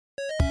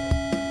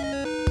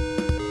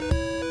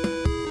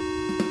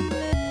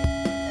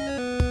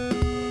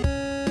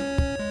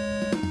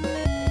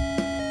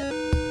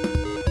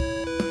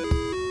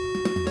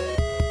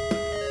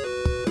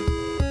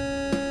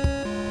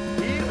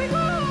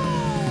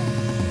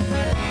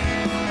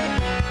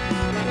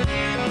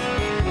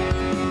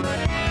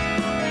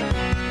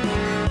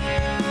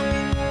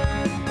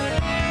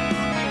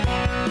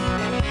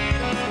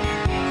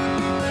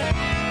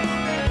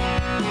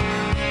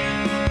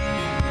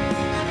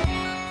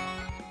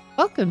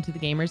Welcome to the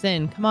Gamers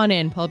Inn. Come on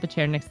in, pull up a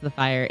chair next to the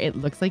fire. It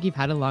looks like you've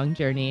had a long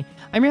journey.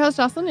 I'm your host,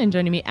 Jocelyn, and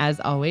joining me, as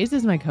always,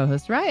 is my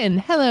co-host, Ryan.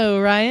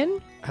 Hello,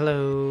 Ryan.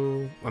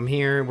 Hello. I'm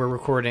here. We're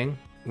recording.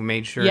 We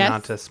made sure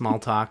not to small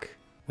talk,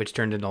 which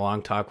turned into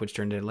long talk, which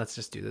turned into let's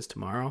just do this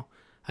tomorrow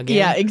again.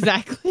 Yeah,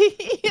 exactly.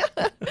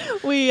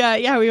 we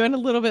went a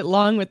little bit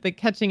long with the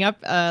catching up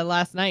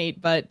last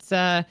night, but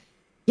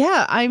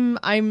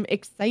I'm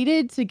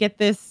excited to get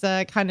this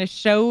kind of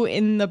show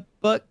in the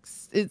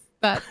books. Is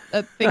that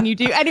a thing you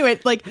do? Anyway,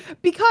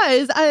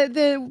 because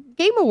the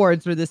Game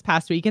Awards were this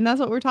past week, and that's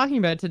what we're talking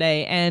about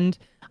today. And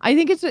I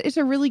think it's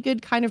a really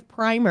good kind of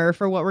primer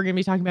for what we're going to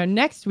be talking about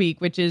next week,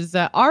 which is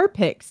our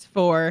picks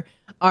for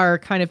our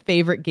kind of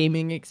favorite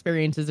gaming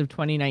experiences of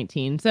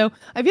 2019. So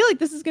I feel like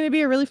this is going to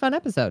be a really fun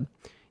episode.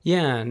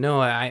 Yeah,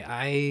 no,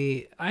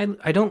 I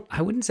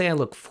wouldn't say I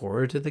look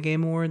forward to the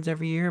Game Awards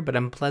every year, but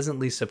I'm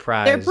pleasantly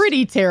surprised. They're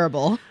pretty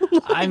terrible.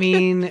 I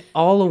mean,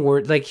 all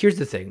awards, here's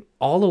the thing.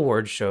 All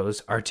award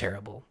shows are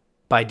terrible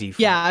by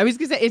default. Yeah, I was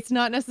going to say, it's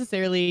not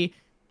necessarily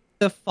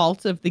the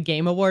fault of the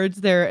Game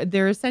Awards.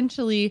 They're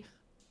essentially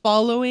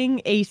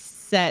following a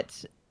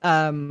set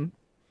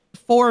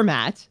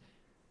format,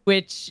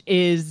 which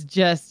is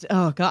just,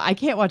 oh God, I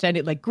can't watch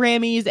any,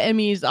 Grammys,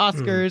 Emmys,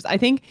 Oscars. I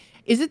think,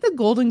 is it the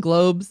Golden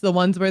Globes, the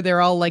ones where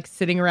they're all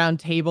sitting around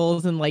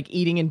tables and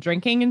eating and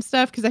drinking and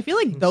stuff? Because I feel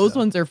like those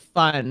ones are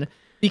fun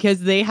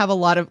because they have a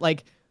lot of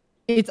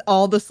it's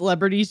all the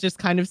celebrities just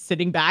kind of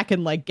sitting back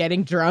and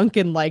getting drunk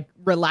and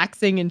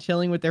relaxing and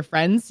chilling with their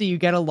friends. So you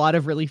get a lot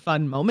of really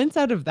fun moments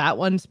out of that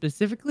one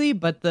specifically.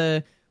 But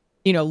the,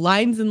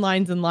 lines and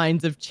lines and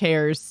lines of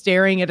chairs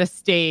staring at a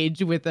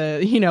stage with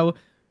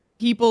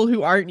people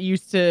who aren't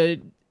used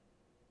to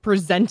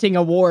presenting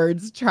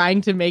awards, trying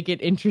to make it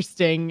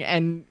interesting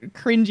and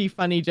cringy,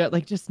 funny joke.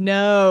 Just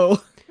no.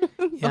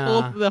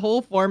 The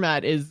whole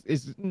format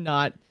is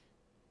not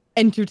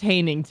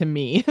entertaining to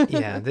me.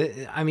 Yeah,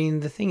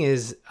 the thing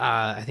is,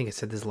 I think I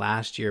said this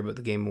last year about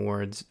the Game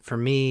Awards. For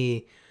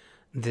me,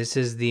 this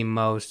is the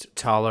most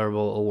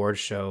tolerable award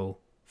show.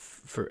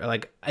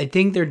 I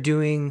think they're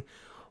doing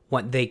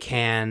what they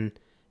can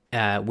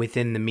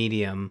within the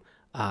medium,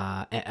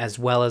 as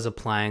well as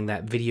applying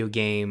that video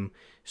game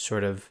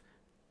sort of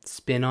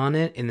spin on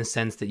it, in the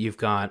sense that you've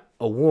got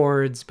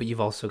awards, but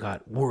you've also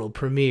got world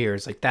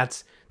premieres.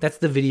 That's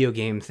the video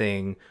game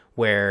thing,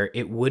 where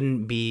it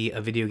wouldn't be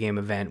a video game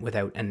event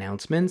without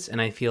announcements.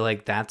 And I feel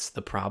like that's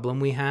the problem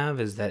we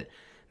have, is that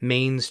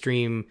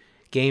mainstream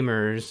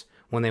gamers,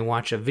 when they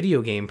watch a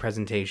video game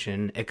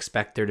presentation,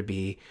 expect there to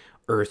be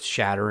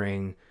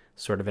earth-shattering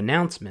sort of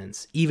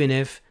announcements, even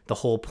if the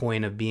whole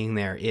point of being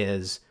there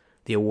is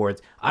the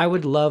awards. I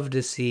would love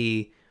to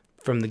see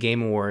from the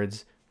Game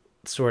Awards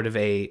sort of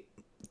a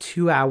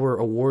 2-hour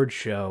award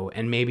show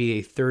and maybe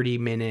a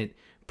 30-minute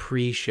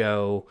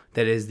pre-show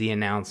that is the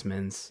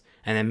announcements,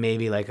 and then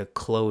maybe a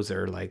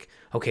closer,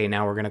 okay,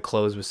 now we're going to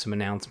close with some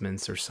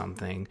announcements or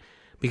something,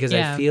 because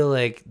I feel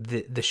like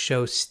the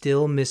show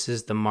still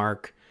misses the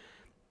mark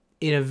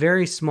in a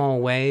very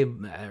small way,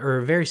 or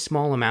a very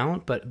small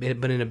amount, but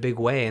in a big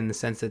way, in the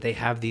sense that they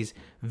have these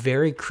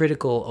very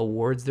critical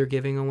awards they're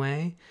giving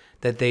away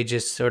that they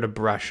just sort of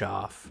brush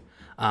off.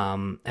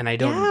 And I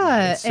don't.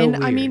 Yeah, it's so and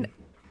weird. I mean,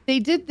 they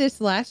did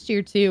this last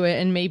year too,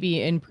 and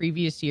maybe in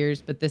previous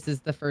years, but this is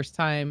the first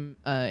time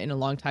in a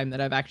long time that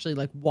I've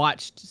actually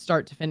watched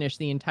start to finish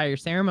the entire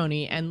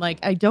ceremony. And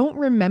I don't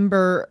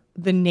remember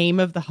the name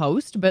of the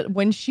host, but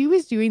when she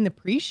was doing the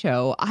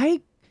pre-show,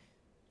 I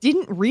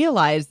didn't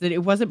realize that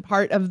it wasn't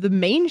part of the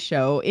main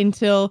show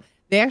until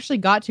they actually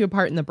got to a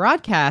part in the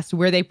broadcast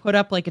where they put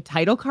up a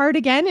title card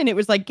again, and it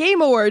was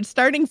Game Awards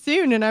starting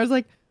soon. And I was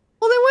like,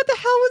 well, then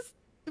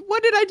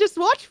what did I just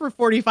watch for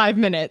 45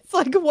 minutes?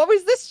 What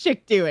was this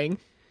chick doing?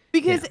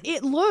 Because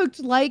it looked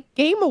like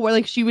Game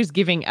Award, she was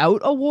giving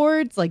out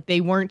awards,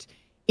 they weren't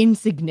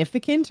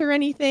insignificant or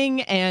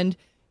anything. And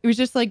it was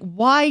just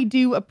why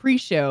do a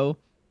pre-show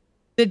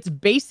that's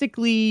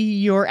basically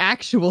your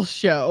actual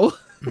show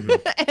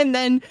and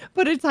then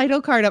put a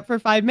title card up for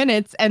 5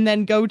 minutes and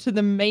then go to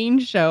the main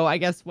show, I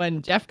guess,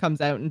 when Jeff comes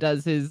out and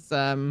does his,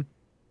 then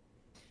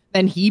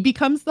he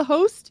becomes the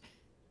host.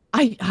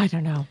 I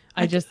don't know.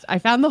 I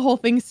found the whole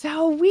thing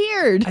so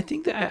weird. I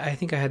think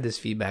I had this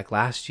feedback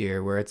last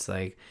year where it's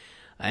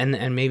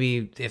and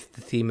maybe if the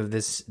theme of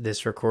this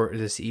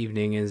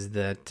evening is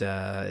that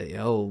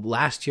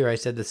last year I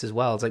said this as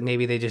well. It's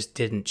maybe they just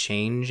didn't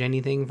change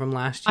anything from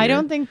last year. I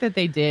don't think that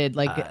they did.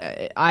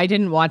 I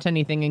didn't watch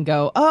anything and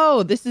go,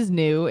 oh, this is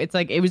new. It's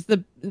it was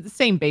the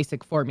same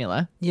basic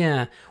formula.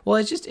 Yeah. Well,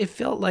 it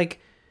felt like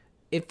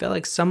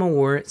some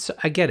awards.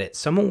 I get it.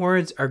 Some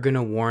awards are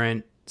gonna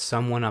warrant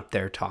someone up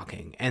there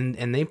talking,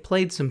 and they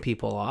played some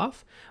people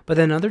off, but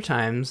then other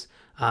times,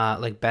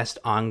 best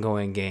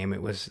ongoing game,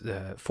 it was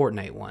the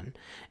Fortnite one,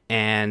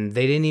 and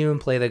they didn't even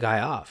play the guy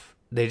off.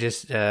 They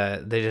just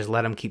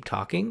let him keep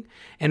talking,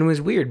 and it was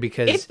weird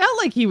because it felt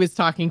like he was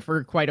talking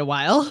for quite a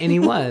while, and he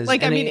was.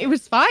 It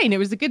was fine. It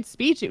was a good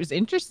speech. It was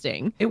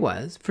interesting. It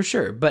was for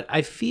sure, but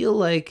I feel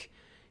like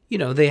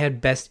they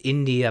had best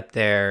indie up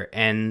there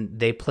and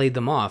they played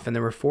them off, and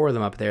there were 4 of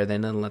them up there. They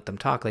didn't let them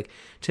talk. Like,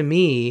 to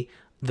me,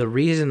 the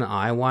reason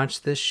I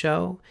watch this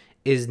show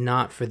is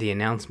not for the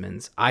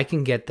announcements. I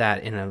can get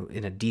that in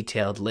a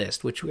detailed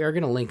list, which we are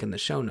going to link in the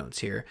show notes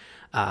here,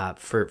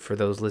 for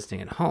those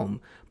listening at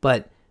home.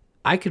 But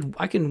I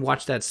can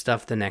watch that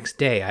stuff the next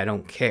day. I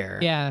don't care.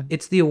 Yeah.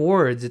 It's the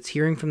awards. It's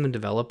hearing from the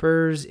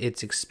developers.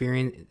 It's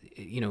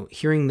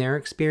hearing their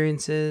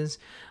experiences,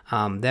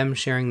 them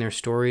sharing their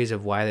stories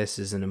of why this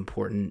is an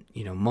important,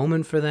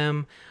 moment for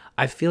them.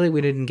 I feel like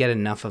we didn't get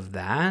enough of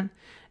that,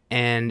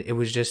 and it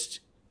was just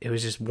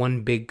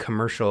one big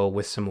commercial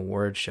with some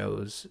award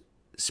shows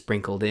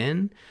sprinkled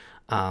in.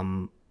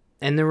 And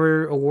there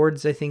were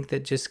awards, I think,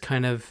 that just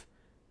kind of,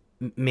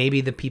 maybe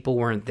the people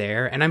weren't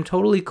there. And I'm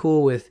totally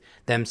cool with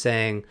them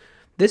saying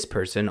this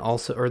person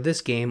also, or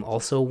this game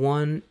also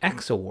won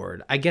X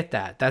award. I get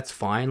that. That's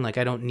fine. Like,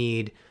 I don't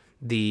need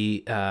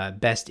the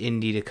best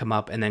indie to come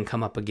up and then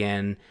come up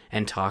again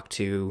and talk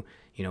to,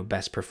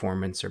 best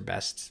performance or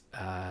best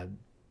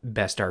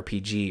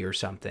RPG or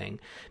something.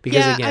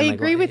 Because Yeah, again, I like,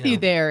 agree with you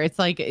there. It's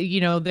like,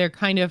 they're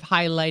kind of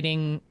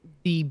highlighting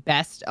the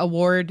best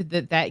award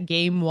that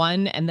game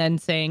won and then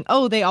saying,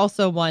 oh, they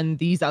also won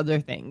these other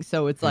things.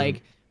 So it's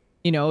like,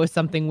 if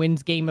something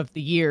wins game of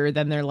the year,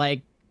 then they're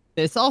like,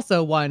 this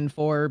also won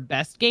for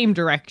best game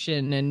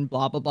direction and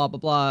blah, blah, blah, blah,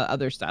 blah,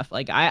 other stuff.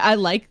 Like, I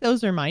like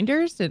those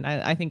reminders, and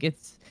I think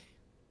it's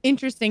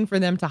interesting for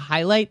them to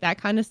highlight that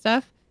kind of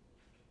stuff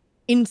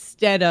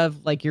instead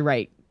of, like, you're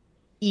right,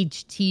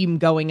 each team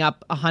going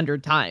up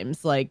 100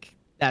 times. Like,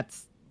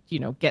 that's,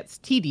 gets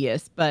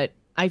tedious. But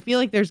I feel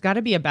like there's got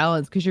to be a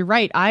balance, because you're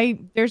right.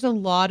 There's a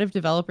lot of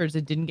developers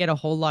that didn't get a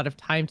whole lot of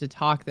time to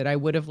talk that I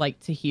would have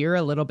liked to hear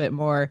a little bit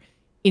more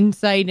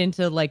insight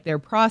into, like, their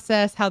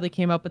process, how they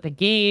came up with the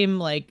game,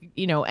 like,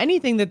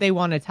 anything that they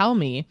want to tell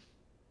me.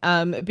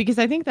 Because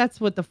I think that's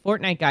what the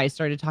Fortnite guys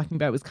started talking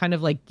about, was kind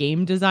of like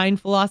game design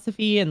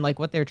philosophy and like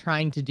what they're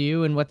trying to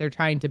do and what they're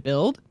trying to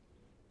build.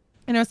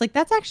 And I was like,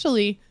 that's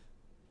actually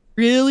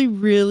really,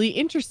 really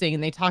interesting.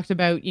 And they talked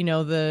about,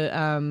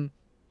 the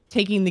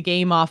taking the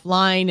game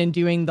offline and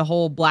doing the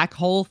whole black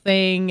hole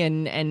thing,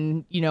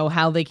 and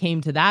how they came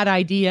to that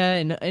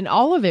idea, and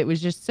all of it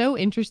was just so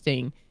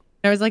interesting.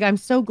 And I was like, I'm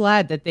so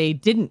glad that they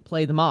didn't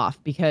play them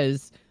off,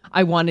 because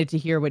I wanted to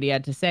hear what he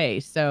had to say.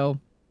 So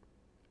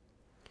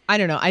I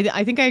don't know.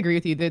 I think I agree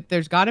with you that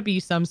there's got to be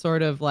some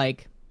sort of,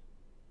 like,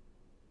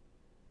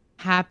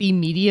 happy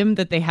medium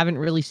that they haven't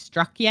really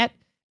struck yet,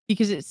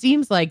 because it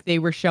seems like they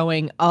were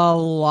showing a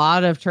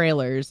lot of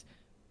trailers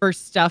for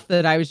stuff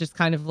that I was just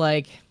kind of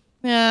like,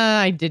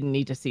 I didn't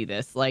need to see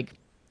this. Like,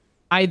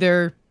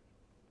 either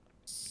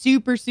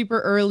super,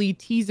 super early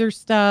teaser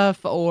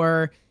stuff,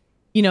 or,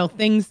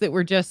 things that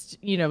were just,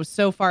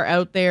 so far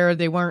out there.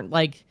 They weren't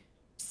like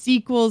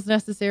sequels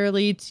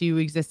necessarily to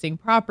existing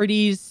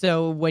properties.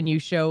 So when you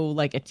show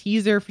like a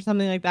teaser for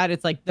something like that,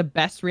 it's like the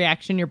best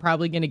reaction you're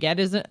probably going to get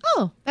isn't,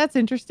 oh, that's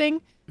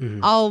interesting.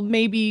 I'll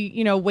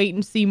maybe, wait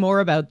and see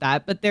more about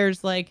that. But there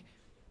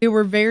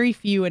were very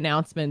few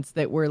announcements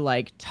that were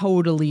like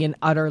totally and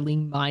utterly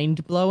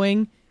mind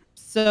blowing.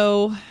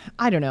 So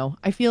I don't know.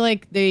 I feel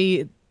like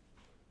they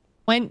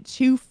went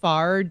too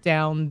far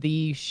down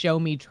the show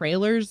me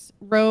trailers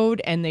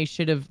road, and they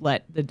should have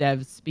let the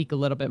devs speak a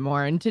little bit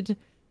more. And to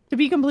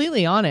be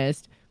completely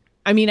honest,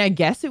 I mean, I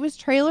guess it was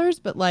trailers,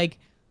 but like,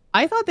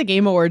 I thought the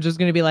Game Awards was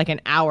going to be like an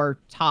hour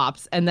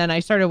tops. And then I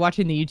started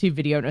watching the YouTube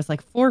video, and it was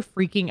like 4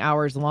 freaking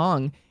hours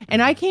long.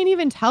 And I can't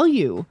even tell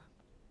you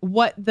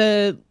what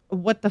the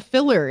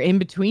filler in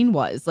between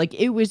was. Like,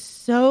 it was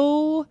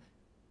so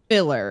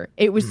filler.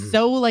 It was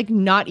so like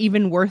not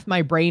even worth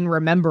my brain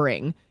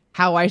remembering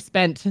how I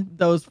spent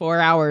those 4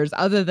 hours,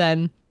 other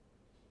than,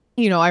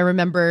 I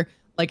remember,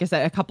 like I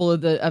said, a couple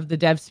of the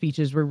dev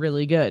speeches were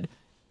really good.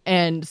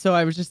 And so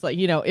I was just like,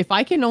 if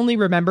I can only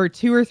remember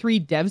 2 or 3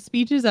 dev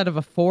speeches out of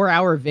a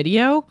 4-hour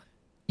video,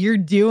 you're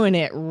doing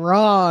it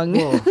wrong.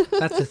 Well,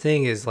 that's the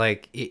thing, is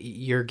like,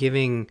 you're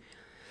giving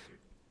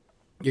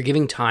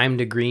time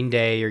to Green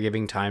Day, you're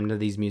giving time to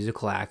these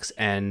musical acts,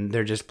 and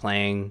they're just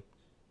playing,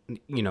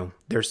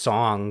 their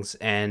songs.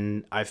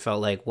 And I felt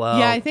like, well,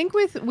 yeah, I think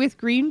with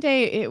Green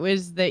Day, it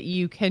was that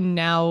you can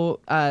now,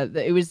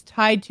 it was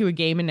tied to a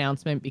game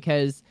announcement,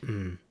 because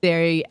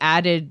they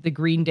added the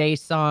Green Day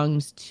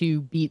songs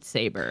to Beat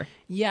Saber.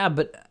 Yeah,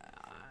 but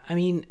I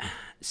mean,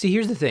 see,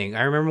 here's the thing.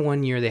 I remember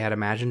one year they had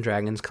Imagine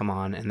Dragons come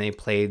on, and they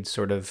played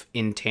sort of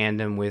in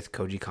tandem with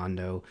Koji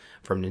Kondo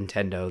from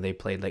Nintendo. They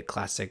played like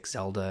classic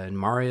Zelda and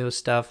Mario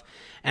stuff.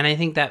 And I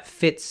think that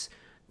fits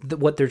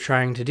what they're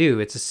trying to do.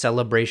 It's a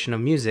celebration of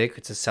music.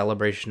 It's a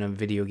celebration of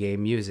video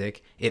game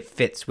music. It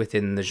fits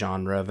within the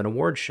genre of an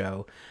award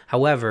show.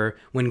 However,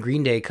 when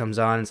Green Day comes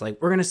on, it's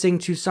like, we're going to sing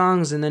 2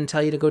 songs and then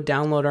tell you to go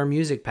download our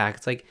music pack.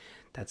 It's like,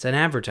 that's an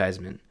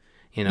advertisement.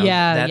 You know,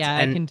 Yeah, that's yeah,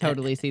 I can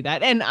totally see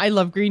that. And I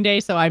love Green Day,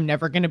 so I'm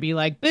never going to be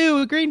like,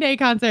 boo, a Green Day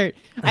concert.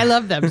 I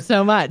love them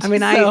so much. I mean,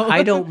 So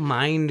I don't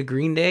mind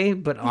Green Day,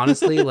 but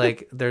honestly,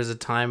 like, there's a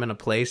time and a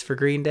place for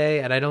Green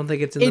Day, and I don't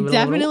think it's in the it middle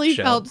of an award definitely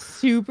show. felt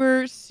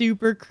super,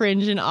 super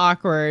cringe and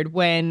awkward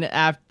when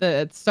at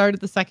the start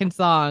of the second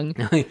song,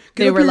 Get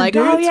they up were here and like,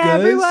 oh, dance, yeah, guys.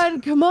 everyone,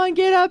 come on,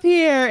 get up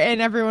here.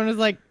 And everyone was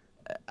like,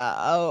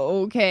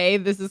 okay,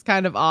 this is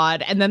kind of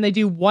odd. And then they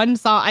do one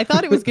song. I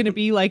thought it was going to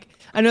be like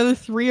another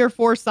 3 or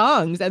 4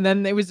 songs. And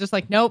then it was just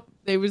like, nope,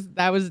 that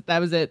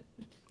was it.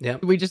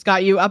 Yep. We just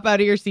got you up out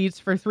of your seats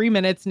for 3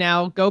 minutes.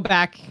 Now go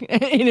back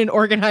in an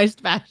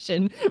organized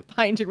fashion,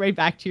 find your way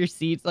back to your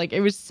seats. Like it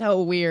was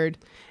so weird.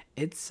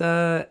 It's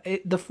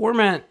the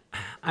format.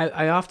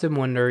 I often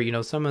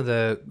wonder, some of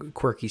the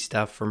quirky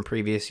stuff from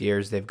previous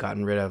years they've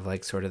gotten rid of,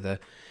 like sort of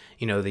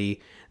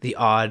the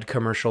odd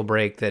commercial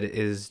break that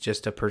is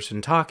just a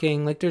person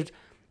talking. Like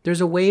there's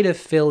a way to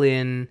fill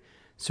in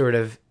sort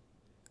of,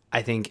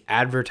 I think,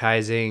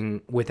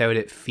 advertising without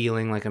it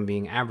feeling like I'm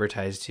being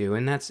advertised to.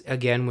 And that's,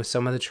 again, with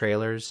some of the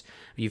trailers,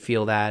 you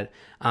feel that.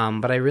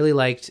 But I really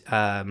liked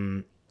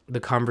the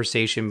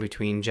conversation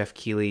between Jeff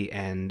Keighley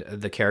and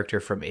the character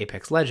from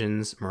Apex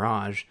Legends,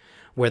 Mirage,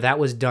 where that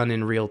was done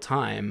in real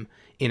time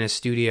in a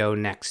studio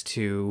next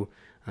to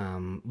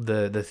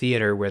the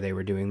theater where they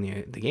were doing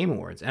the Game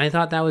Awards. And I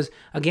thought that was,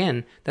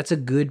 again, that's a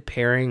good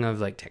pairing of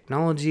like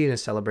technology and a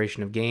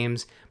celebration of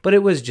games, but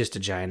it was just a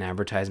giant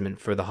advertisement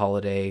for the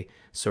holiday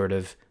sort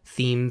of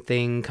theme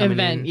thing coming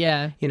Event, in,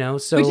 yeah.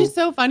 so Which is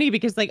so funny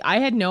because like I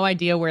had no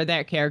idea where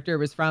that character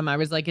was from. I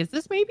was like, is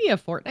this maybe a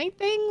Fortnite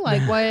thing?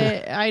 Like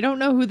what? I don't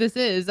know who this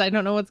is. I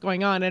don't know what's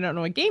going on. I don't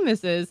know what game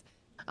this is.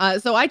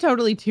 So I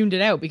totally tuned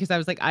it out because I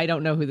was like, I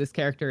don't know who this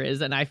character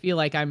is. And I feel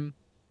like I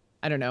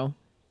don't know,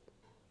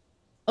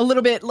 a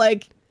little bit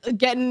like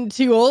getting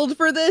too old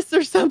for this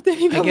or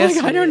something. I I'm guess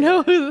like, I don't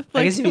know who, I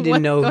like guess if you didn't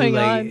what's know who, going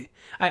on. like,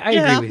 I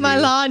Get agree off with my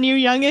you. lawn, you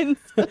youngins.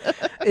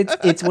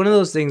 It's one of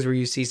those things where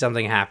you see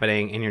something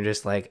happening and you're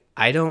just like,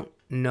 I don't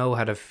know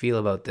how to feel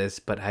about this,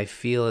 but I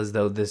feel as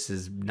though this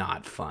is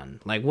not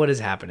fun. Like, what is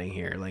happening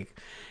here? Like,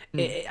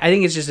 I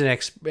think it's just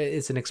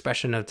it's an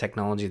expression of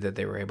technology that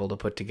they were able to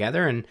put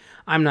together. And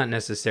I'm not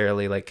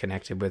necessarily like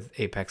connected with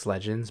Apex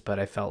Legends, but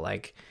I felt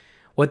like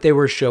what they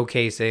were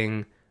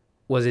showcasing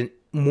was a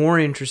more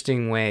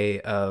interesting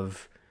way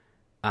of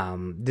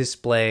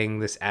displaying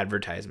this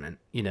advertisement.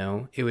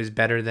 It was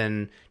better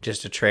than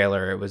just a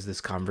trailer. It was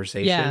this Yeah.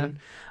 conversation.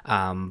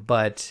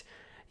 But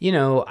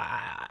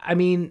I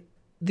mean,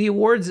 the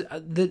awards,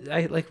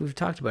 like we've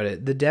talked about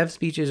it, the dev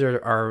speeches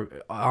are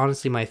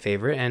honestly my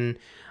favorite, and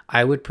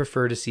I would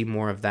prefer to see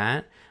more of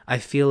that. I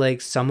feel like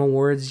some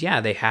awards,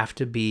 yeah, they have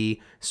to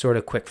be sort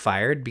of quick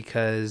fired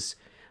because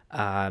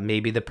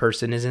maybe the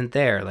person isn't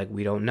there. Like,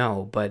 we don't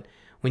know. But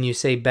when you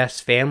say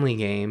best family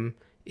game,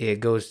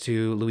 it goes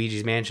to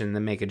Luigi's Mansion and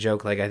then make a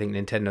joke like, I think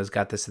Nintendo's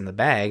got this in the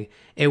bag.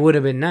 It would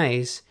have been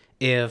nice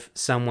if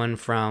someone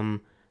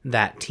from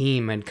that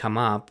team had come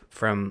up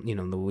from, the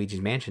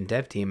Luigi's Mansion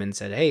dev team and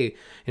said, hey,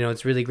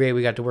 it's really great.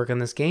 We got to work on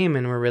this game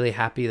and we're really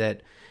happy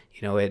that,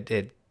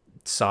 it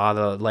saw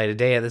the light of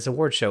day at this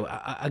award show.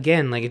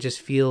 Again, like, it just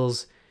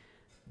feels,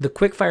 the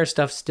quickfire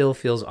stuff still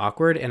feels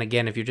awkward. And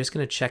again, if you're just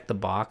going to check the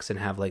box and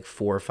have like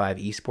 4 or 5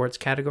 esports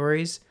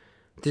categories,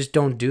 just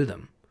don't do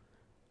them.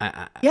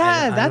 Yeah,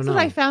 I don't that's what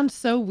I know. found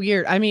so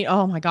weird. I mean,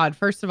 oh my God.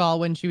 First of all,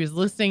 when she was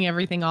listing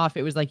everything off,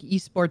 it was like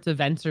esports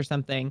events or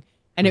something.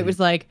 And it Mhm. was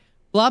like,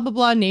 blah, blah,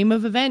 blah, name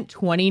of event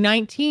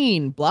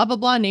 2019, blah, blah,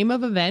 blah, name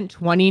of event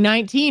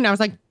 2019. I was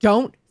like,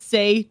 don't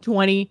say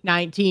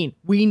 2019.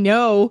 We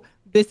know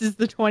this is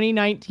the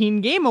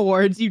 2019 Game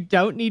Awards. You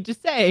don't need to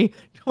say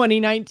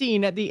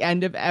 2019 at the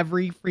end of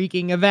every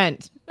freaking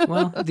event.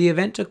 Well, the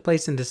event took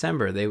place in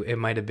December. It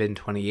might have been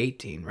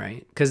 2018,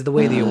 right? Because the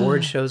way the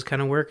award shows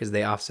kind of work is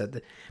they offset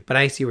the. But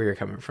I see where you're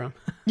coming from.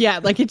 Yeah,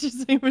 like it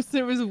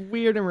was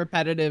weird and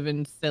repetitive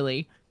and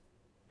silly.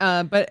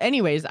 But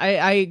anyways,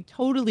 I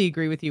totally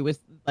agree with you with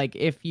like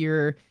if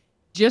you're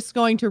just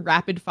going to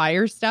rapid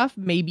fire stuff,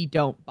 maybe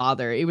don't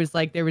bother. It was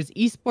like there was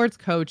esports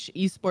coach,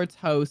 esports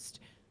host,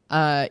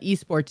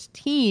 esports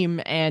team,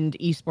 and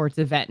esports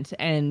event,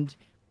 and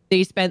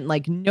they spent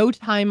like no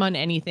time on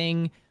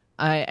anything.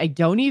 I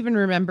don't even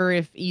remember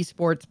if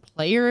esports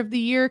player of the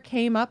year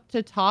came up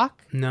to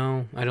talk.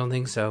 No, I don't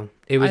think so.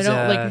 It I was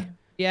don't like,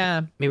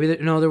 yeah. maybe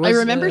no, there I was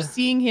remember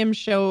seeing him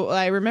show.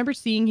 I remember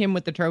seeing him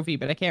with the trophy,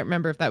 but I can't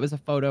remember if that was a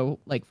photo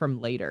like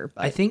from later.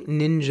 I But think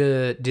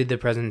Ninja did the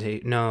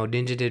presentation. No,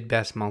 Ninja did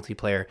best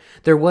multiplayer.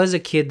 There was a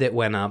kid that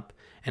went up,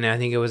 and I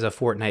think it was a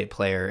Fortnite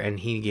player,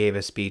 and he gave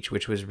a speech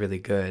which was really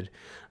good.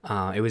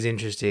 It was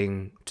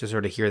interesting to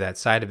sort of hear that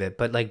side of it.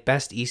 But like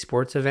best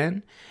esports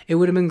event, it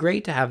would have been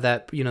great to have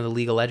that, the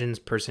League of Legends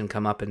person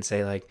come up and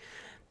say like,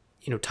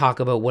 talk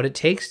about what it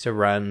takes to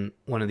run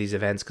one of these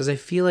events, because I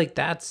feel like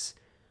that's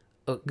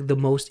the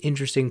most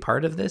interesting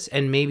part of this,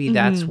 and maybe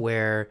that's mhm.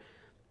 where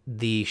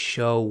the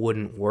show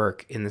wouldn't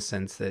work in the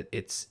sense that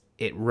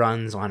it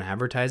runs on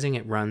advertising,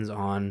 it runs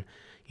on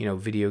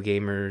video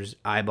gamers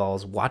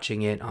eyeballs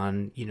watching it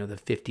on, the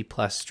 50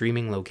 plus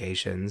streaming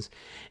locations.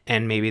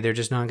 And maybe they're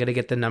just not going to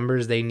get the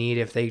numbers they need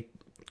if they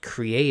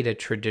create a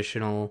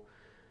traditional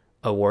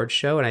award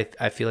show. And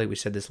I feel like we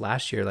said this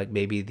last year, like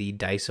maybe the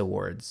DICE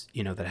Awards,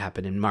 that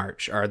happen in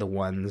March are the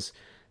ones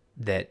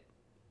that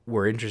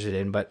we're interested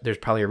in, but there's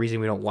probably a reason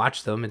we don't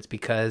watch them. It's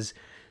because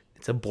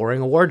it's a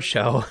boring award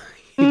show.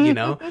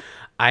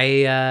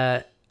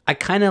 I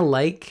kind of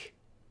like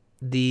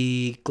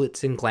the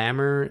glitz and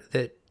glamour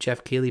that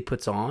Jeff Keighley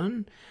puts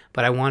on,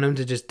 but I want him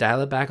to just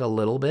dial it back a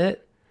little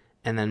bit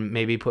and then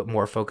maybe put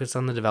more focus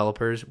on the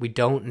developers. We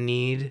don't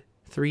need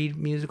 3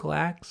 musical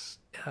acts.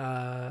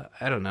 I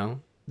don't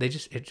know.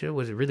 It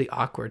was really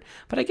awkward,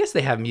 but I guess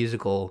they have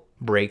musical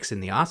breaks in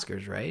the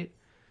Oscars, right?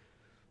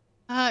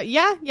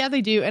 Yeah,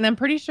 they do, and I'm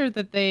pretty sure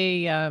that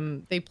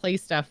they play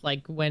stuff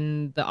like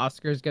when the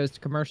Oscars goes to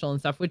commercial and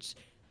stuff, which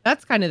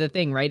that's kind of the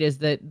thing, right? Is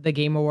that the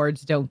Game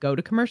Awards don't go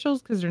to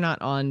commercials because they're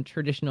not on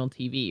traditional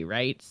TV,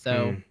 right?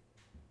 So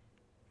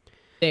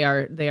they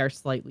are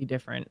slightly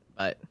different,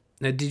 but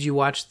Now, did you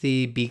watch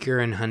the Beaker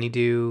and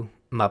Honeydew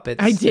Muppets?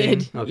 I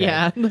did. Thing? Okay.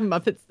 Yeah, the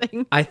Muppets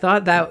thing. I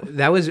thought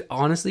that was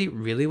honestly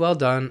really well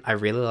done. I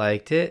really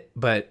liked it,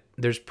 but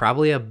there's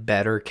probably a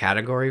better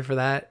category for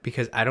that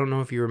because I don't know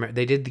if you remember,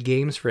 they did the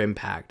games for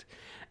Impact.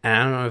 And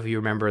I don't know if you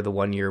remember the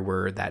one year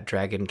where that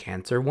Dragon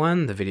Cancer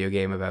won, the video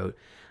game about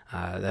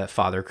the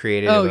father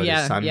created about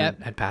his son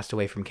had passed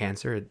away from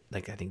cancer at,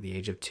 like, I think the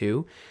age of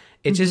 2.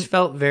 It just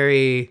felt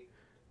very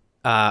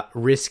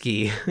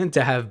risky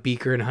to have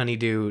Beaker and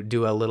Honeydew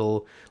do a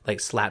little like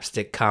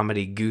slapstick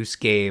comedy goose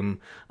game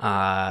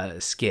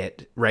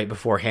skit right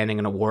before handing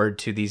an award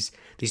to these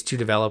 2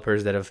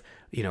 developers that have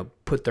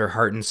put their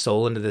heart and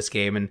soul into this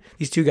game, and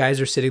these 2 guys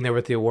are sitting there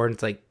with the award and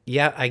it's like,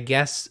 yeah, I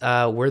guess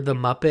we're the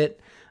Muppet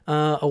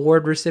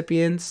award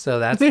recipients, so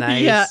that's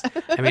nice. Yeah.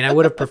 I mean, I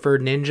would have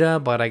preferred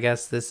Ninja, but I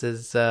guess this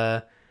is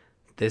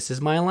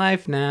my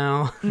life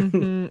now.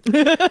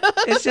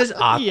 It's just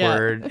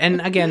awkward. Yeah.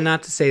 And again,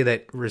 not to say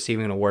that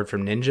receiving an award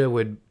from Ninja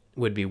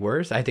would be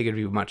worse. I think it'd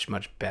be much,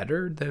 much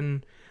better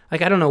than,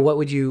 like, I don't know, what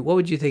would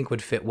you think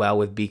would fit well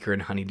with Beaker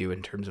and Honeydew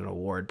in terms of an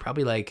award?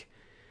 Probably like,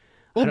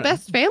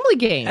 best family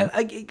game.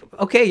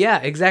 Okay, yeah,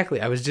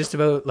 exactly. I was just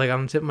about, like,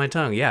 on the tip of my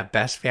tongue. Yeah,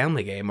 best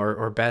family game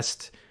or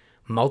best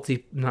not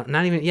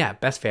even, yeah,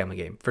 best family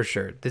game for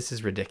sure. This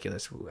is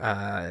ridiculous.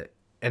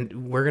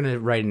 And we're going to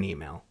write an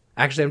email.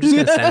 Actually, I'm just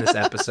going to send this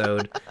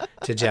episode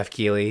to Jeff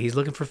Keighley. He's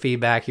looking for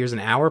feedback. Here's an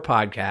hour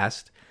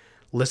podcast.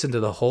 Listen to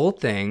the whole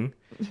thing.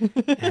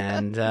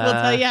 And we'll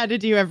tell you how to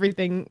do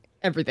everything.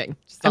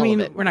 Just all of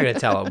it. We're not going to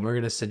tell him. We're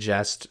going to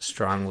suggest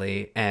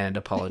strongly and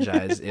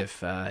apologize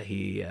if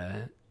he...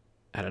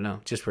 I don't know.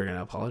 Just we're going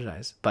to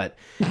apologize. But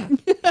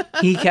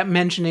he kept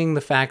mentioning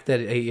the fact that,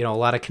 a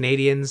lot of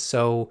Canadians.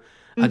 So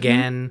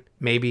again,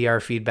 maybe our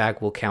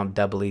feedback will count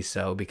doubly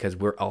so because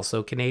we're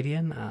also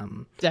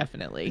Canadian.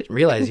 Definitely. I didn't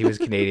realize he was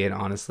Canadian,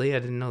 honestly. I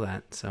didn't know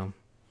that. So,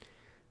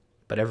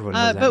 but everyone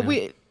knows that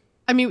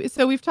now.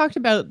 So we've talked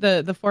about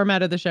the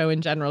format of the show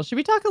in general. Should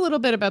we talk a little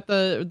bit about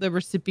the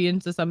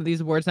recipients of some of these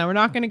awards? Now, we're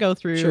not going to go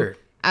through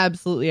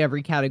absolutely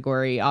every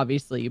category,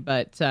 obviously,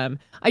 but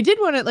I did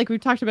want to, like,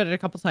 we've talked about it a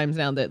couple times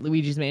now, that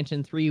Luigi's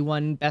Mansion 3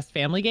 won Best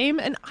Family Game,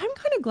 and I'm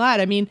kind of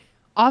glad. I mean,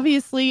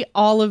 obviously,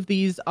 all of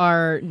these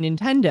are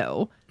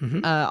Nintendo.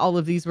 All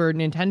of these were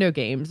Nintendo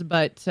games,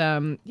 but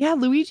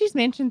Luigi's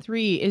Mansion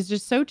 3 is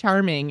just so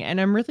charming, and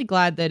I'm really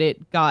glad that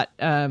it got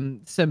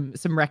some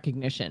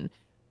recognition.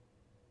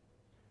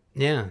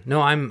 Yeah,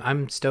 no,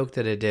 I'm stoked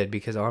that it did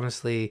because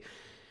honestly,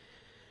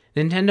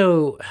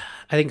 Nintendo,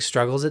 I think,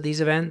 struggles at these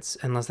events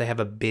unless they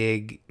have a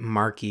big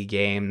marquee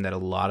game that a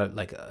lot of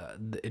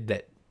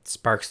that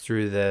sparks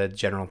through the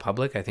general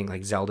public. I think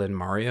like Zelda and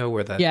Mario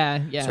were the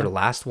sort of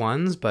last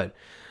ones, but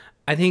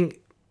I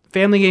think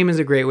Family Game is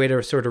a great way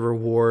to sort of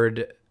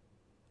reward.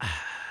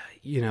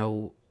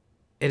 And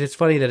it's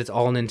funny that it's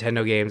all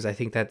Nintendo games. I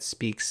think that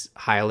speaks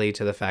highly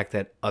to the fact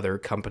that other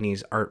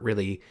companies aren't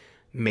really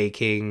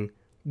making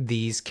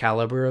these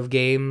caliber of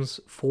games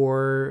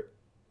for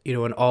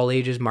an all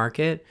ages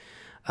market.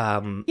 I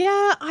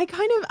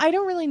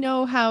don't really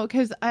know how,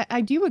 because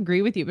I do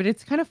agree with you, but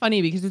it's kind of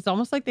funny because it's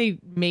almost like they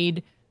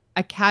made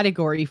a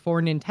category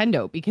for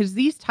Nintendo, because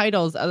these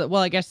titles,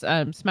 I guess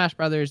Smash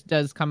Brothers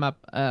does come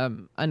up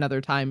another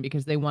time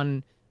because they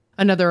won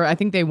I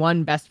think they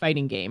won Best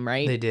Fighting Game,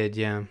 right? They did,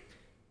 yeah.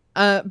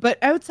 But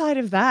outside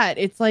of that,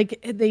 it's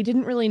like they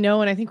didn't really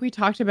know, and I think we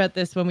talked about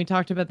this when we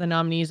talked about the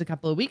nominees a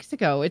couple of weeks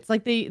ago. It's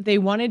like they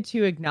wanted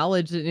to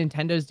acknowledge that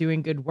Nintendo's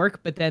doing good work,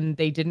 but then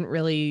they didn't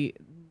really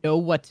know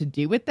what to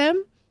do with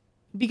them.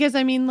 Because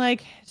I mean,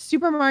 like,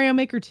 Super Mario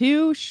Maker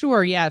 2,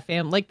 sure, yeah,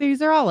 like,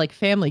 these are all like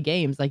family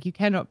games. Like, you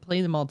cannot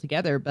play them all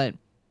together, but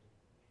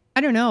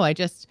I don't know. I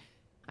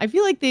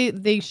feel like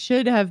they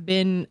should have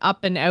been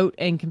up and out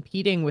and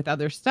competing with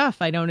other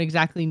stuff. I don't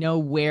exactly know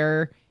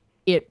where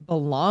it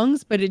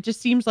belongs, but it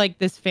just seems like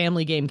this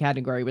family game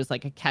category was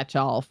like a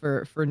catch-all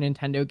for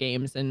Nintendo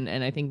games, and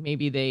I think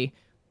maybe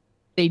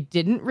they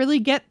didn't really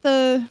get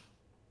the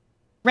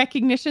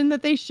recognition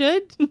that they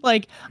should.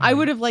 Like, I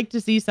would Right. have liked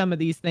to see some of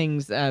these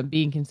things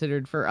being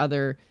considered for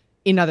other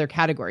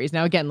categories.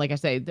 Now, again, like I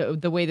say,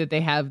 the way that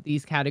they have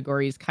these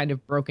categories kind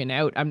of broken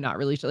out, I'm not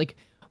really sure. Like,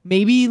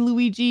 maybe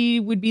Luigi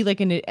would be like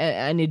an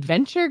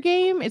adventure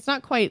game. It's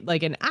not quite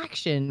like an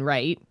action,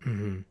 right?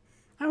 Hmm.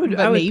 I But would put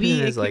it maybe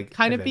as it could like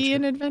kind of be adventure.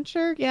 an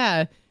adventure.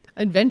 Yeah.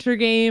 Adventure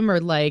game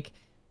or like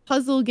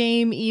puzzle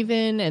game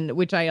even, and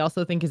which I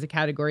also think is a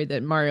category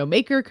that Mario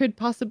Maker could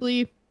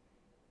possibly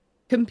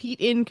compete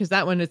in, because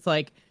that one it's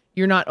like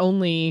you're not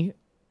only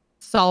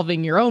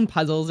solving your own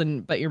puzzles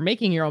but you're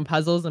making your own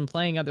puzzles and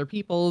playing other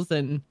people's.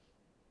 And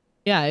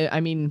yeah,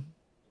 I mean,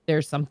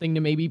 there's something to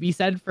maybe be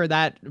said for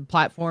that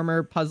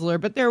platformer puzzler,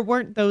 but there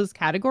weren't those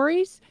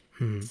categories.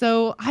 Hmm.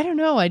 So I don't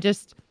know. I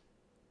just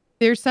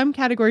there's some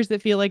categories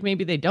that feel like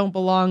maybe they don't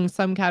belong,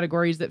 some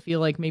categories that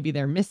feel like maybe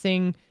they're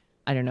missing.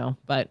 I don't know.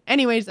 But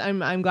anyways,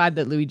 I'm glad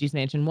that Luigi's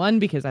Mansion won,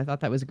 because I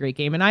thought that was a great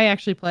game. And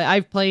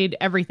I've played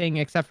everything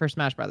except for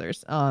Smash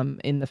Brothers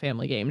in the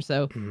family game.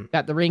 So Hmm.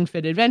 got the Ring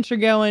Fit Adventure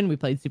going. We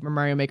played Super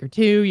Mario Maker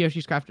 2,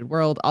 Yoshi's Crafted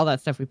World, all that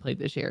stuff we played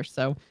this year.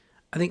 So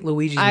I think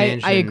Luigi's I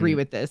agree Mansion,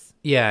 with this.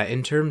 yeah,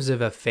 in terms of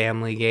a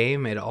family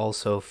game, it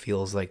also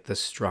feels like the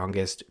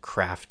strongest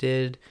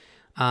crafted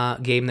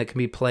game that can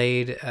be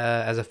played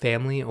as a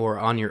family or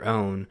on your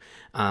own.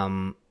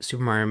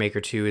 Super Mario Maker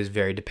 2 is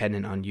very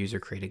dependent on user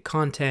created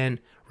content.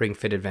 Ring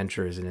Fit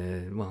Adventure is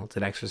it's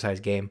an exercise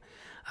game.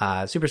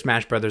 Super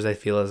Smash Brothers, I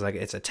feel, is like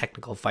it's a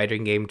technical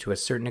fighting game to a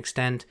certain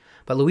extent,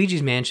 but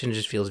Luigi's Mansion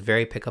just feels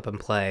very pick up and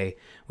play,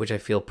 which I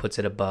feel puts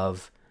it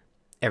above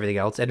everything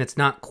else, and it's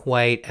not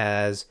quite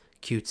as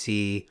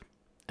cutesy.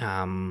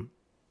 Um,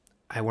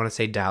 I want to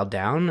say dialed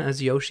down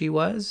as Yoshi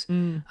was.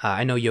 Mm,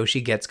 I know Yoshi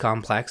gets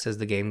complex as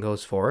the game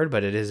goes forward,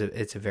 but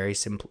it's a very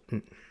simple.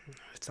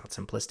 It's not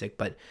simplistic,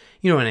 but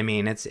you know what I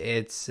mean.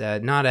 It's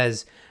not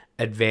as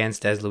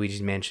advanced as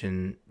Luigi's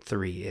Mansion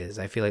 3 is.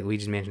 I feel like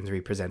Luigi's Mansion 3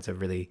 presents a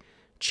really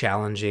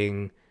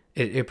challenging.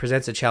 It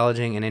presents a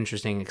challenging and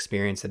interesting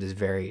experience that is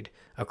varied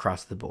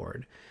across the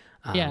board.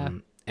 yeah.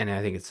 And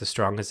I think it's the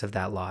strongest of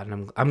that lot.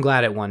 And I'm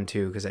glad it won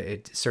too, because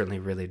it certainly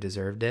really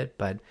deserved it.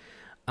 But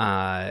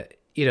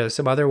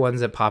some other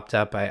ones that popped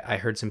up, I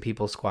heard some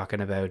people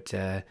squawking about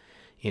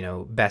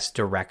best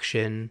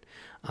direction,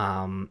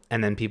 and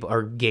then people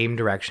or game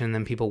direction, and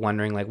then people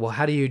wondering like, well,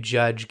 how do you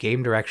judge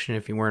game direction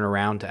if you weren't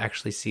around to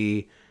actually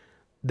see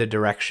the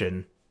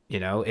direction?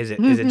 Is it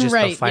just the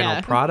Right. final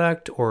Yeah.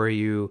 product, or are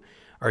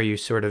you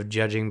sort of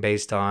judging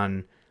based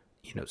on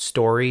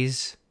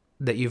stories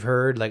that you've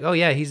heard, like, oh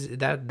yeah,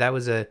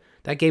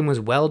 that game was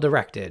well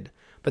directed,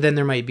 but then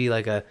there might be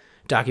like a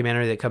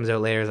documentary that comes out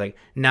later, is like,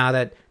 nah,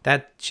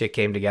 that shit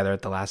came together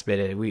at the last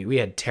minute. We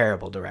had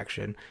terrible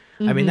direction.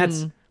 I mean,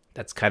 that's Hmm.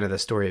 that's kind of the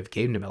story of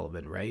game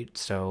development, right?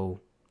 So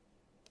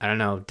I don't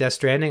know. Death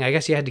Stranding, I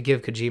guess you had to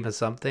give Kojima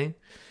something.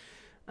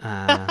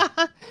 uh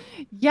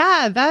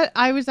Yeah, that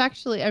I was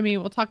actually, I mean,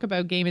 we'll talk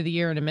about game of the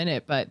year in a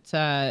minute, but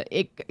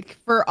it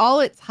for all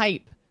its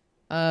hype,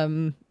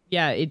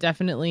 yeah, it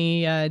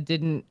definitely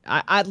didn't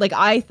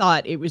I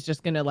thought it was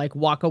just going to like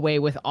walk away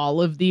with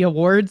all of the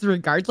awards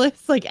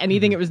regardless, like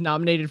anything mhm. it was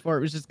nominated for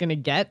it was just going to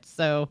get.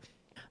 So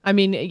I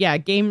mean, yeah,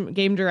 game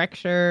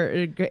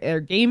director or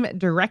game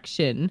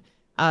direction.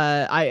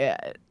 I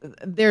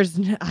there's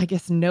I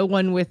guess no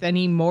one with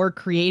any more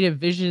creative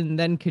vision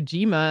than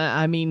Kojima.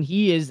 I mean,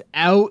 he is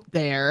out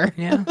there.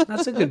 Yeah,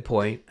 that's a good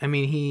point. I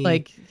mean,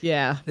 Like,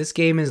 yeah. this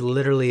game is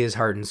literally his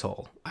heart and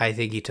soul. I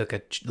think he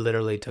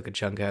literally took a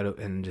chunk out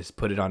and just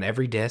put it on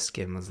every disc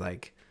and was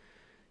like,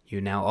 "You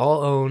now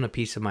all own a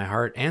piece of my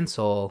heart and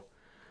soul.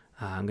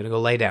 I'm gonna go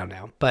lay down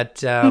now."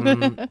 But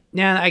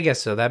yeah, I guess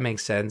so. That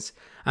makes sense.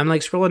 I'm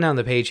like scrolling down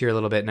the page here a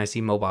little bit, and I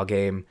see mobile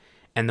game,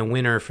 and the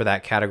winner for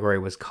that category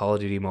was Call of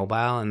Duty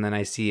Mobile, and then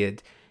I see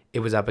it. It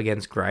was up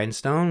against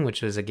Grindstone,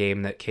 which was a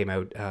game that came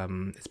out.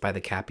 It's by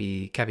the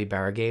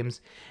Capybara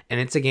Games, and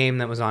it's a game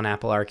that was on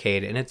Apple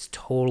Arcade, and it's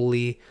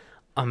totally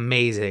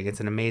amazing. It's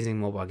an amazing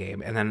mobile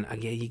game, and then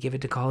again, you give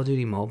it to Call of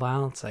Duty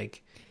Mobile. It's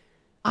like,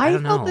 I I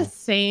don't felt the know.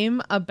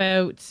 same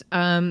about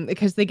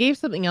because they gave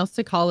something else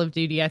to Call of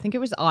Duty. I think it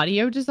was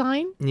audio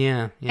design.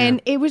 Yeah, yeah.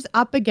 And it was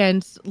up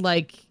against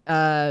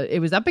it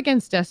was up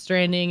against Death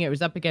Stranding, it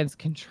was up against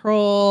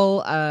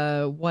Control.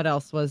 What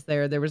else was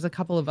there? There was a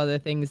couple of other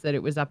things that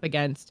it was up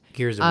against.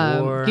 Gears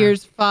of War.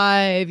 Gears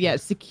 5, yeah,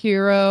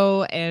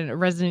 Sekiro and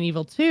Resident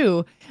Evil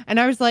 2. And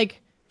I was like,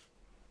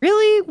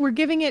 really? We're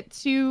giving it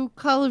to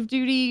Call of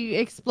Duty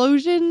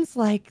Explosions?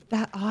 Like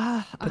that But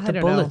I the don't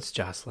know. bullets,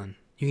 Jocelyn,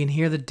 you can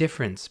hear the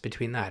difference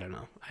between. I don't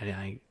know.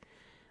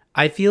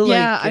 I feel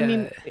Yeah, like I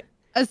mean,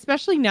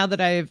 especially now that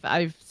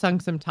I've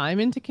sunk some time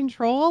into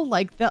Control,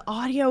 like the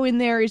audio in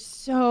there is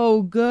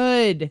so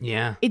good.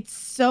 yeah, It's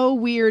so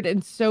weird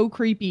and so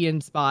creepy in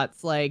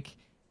spots. Like,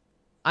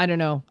 I don't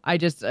know. I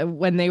just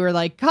when they were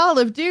like Call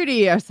of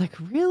Duty, I was like,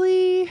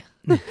 really?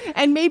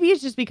 And maybe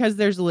it's just because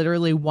there's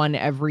literally one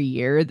every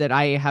year that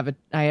I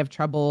have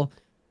trouble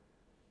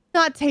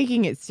not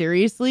taking it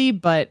seriously,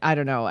 but I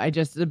don't know. I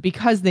just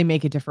because they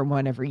make a different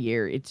one every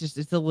year, it's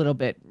a little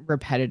bit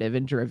repetitive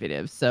and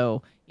derivative.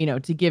 So,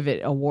 to give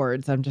it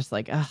awards, I'm just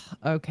like, ugh,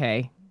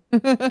 okay.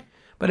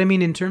 But I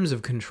mean, in terms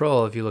of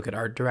Control, if you look at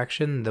art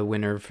direction, the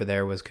winner for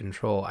there was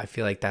Control. I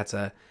feel like that's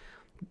a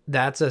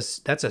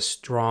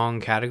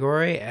strong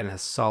category and a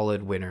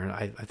solid winner.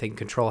 I think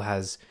Control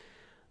has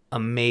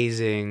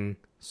amazing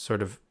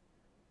sort of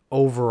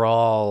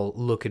overall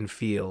look and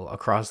feel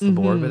across the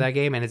board with Hmm. that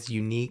game, and it's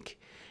unique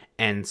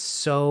and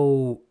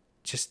so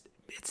just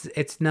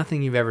it's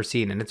nothing you've ever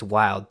seen, and it's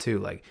wild too.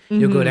 Like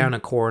you'll go Hmm. down a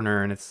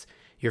corner and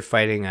you're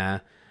fighting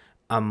a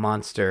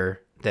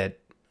monster that,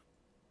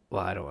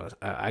 well, I don't want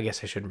to, I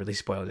guess I shouldn't really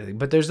spoil anything,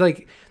 but there's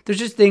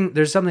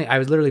something I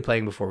was literally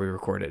playing before we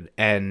recorded,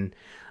 and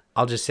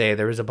I'll just say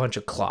there was a bunch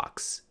of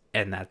clocks,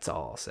 and that's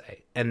all I'll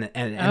say. And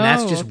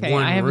that's Oh, just okay. I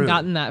one haven't room,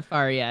 gotten that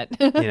far yet.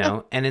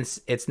 and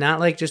it's not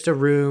like just a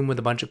room with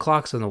a bunch of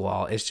clocks on the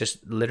wall. It's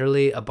just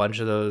literally a bunch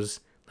of those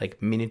like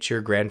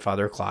miniature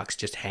grandfather clocks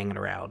just hanging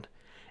around.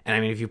 And I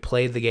mean, if you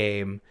played the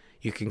game,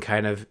 you can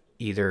kind of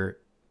either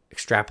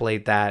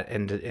extrapolate that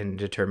and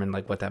determine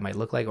like what that might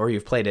look like, or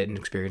you've played it and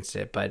experienced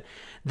it. But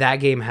that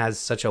game has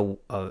such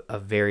a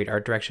varied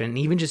art direction, and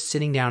even just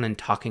sitting down and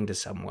talking to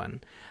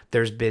someone,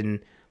 there's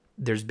been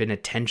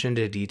attention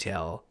to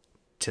detail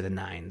to the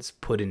nines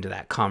put into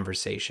that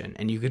conversation,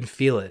 and you can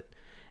feel it.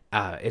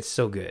 It's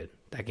so good.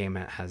 That game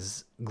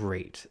has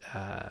great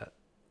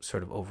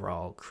sort of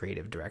overall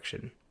creative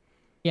direction.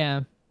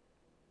 Yeah.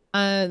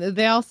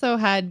 They also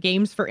had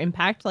games for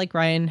impact, like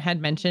Ryan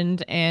had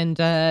mentioned, and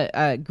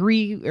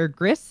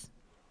Gris.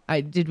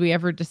 Did we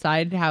ever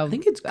decide I how?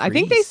 think it's I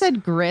think they Grease.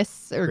 said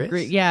Gris or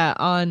Chris? yeah,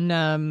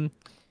 on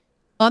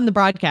the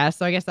broadcast.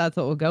 So I guess that's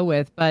what we'll go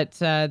with. But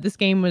this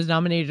game was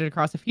nominated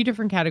across a few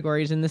different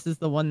categories, and this is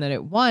the one that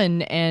it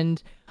won.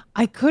 And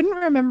I couldn't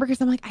remember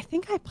because I'm like, I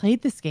think I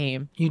played this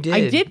game. You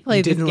I did. did You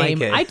play this didn't like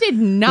game. it. I did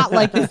not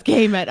like this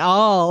game at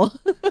all.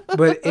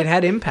 But it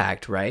had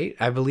impact, right?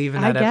 I believe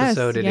in I that guess,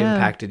 episode it yeah.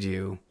 impacted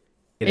you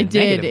in a It did.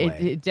 negative It,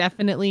 way. it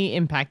definitely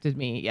impacted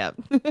me. Yep.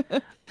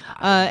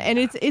 And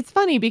Yeah. it's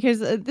funny because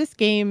this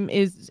game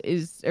is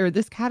or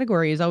this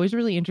category is always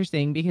really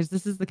interesting because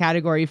this is the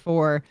category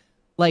for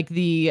like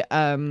the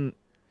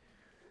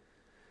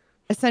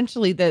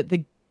essentially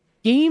the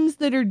games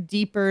that are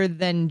deeper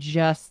than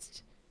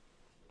just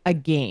a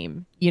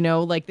game.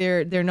 Like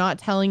they're not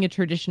telling a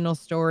traditional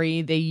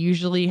story. They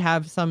usually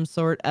have some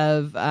sort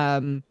of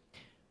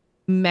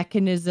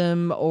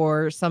mechanism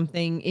or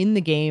something in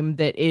the game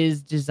that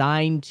is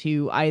designed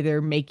to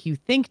either make you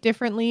think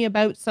differently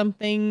about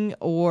something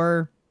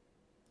or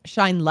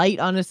shine light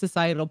on a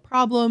societal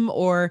problem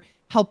or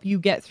help you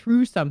get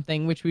through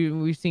something, which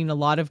we've seen a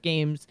lot of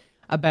games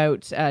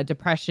about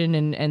depression,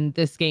 and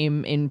this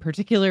game in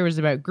particular was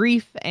about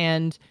grief.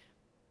 And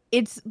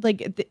it's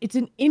like it's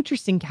an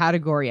interesting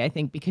category, I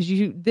think, because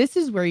you this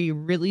is where you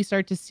really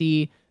start to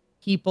see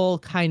people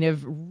kind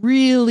of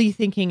really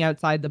thinking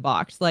outside the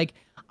box. Like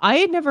I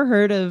had never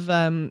heard of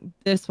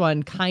this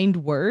one, Kind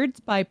Words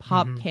by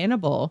Pop Hmm.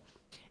 Cannibal.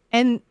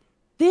 And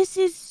this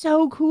is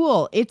so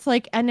cool. It's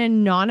like an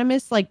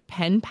anonymous like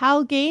pen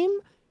pal game.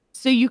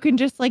 So you can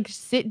just like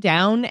sit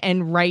down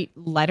and write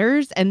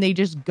letters and they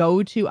just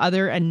go to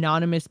other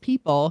anonymous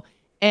people,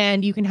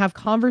 and you can have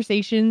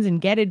conversations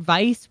and get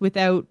advice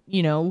without,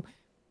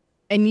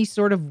 any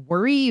sort of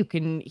worry. You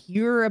can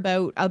hear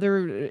about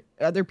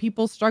other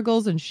people's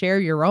struggles and share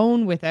your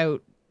own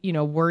without,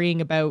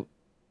 worrying about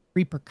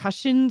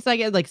repercussions, I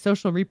guess, like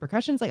social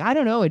repercussions. Like I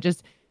don't know, it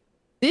just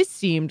this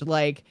seemed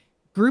like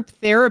group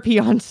therapy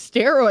on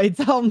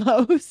steroids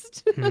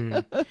almost. Hmm.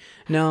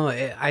 No,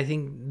 I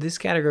think this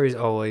category is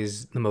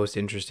always the most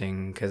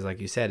interesting because,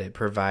 like you said, it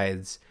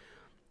provides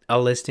a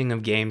listing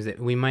of games that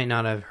we might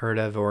not have heard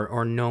of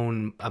or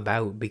known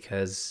about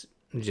because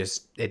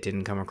just it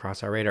didn't come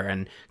across our radar.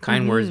 And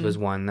Kind Words was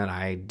Mhm. one that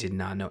I did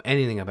not know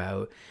anything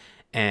about.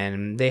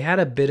 And they had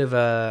a bit of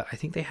I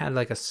think they had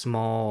like a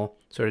small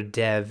sort of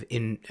dev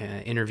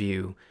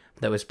interview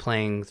that was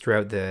playing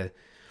throughout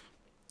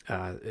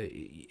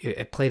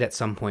it played at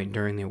some point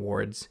during the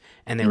awards,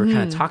 and they were kind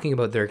of Mhm. talking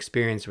about their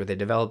experience where they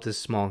developed this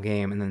small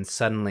game, and then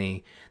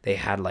suddenly they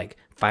had like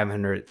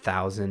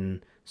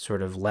 500,000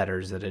 sort of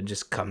letters that had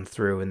just come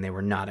through, and they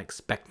were not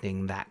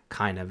expecting that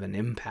kind of an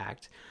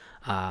impact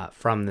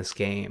from this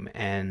game.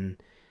 And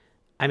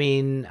I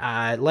mean,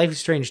 Life is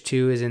Strange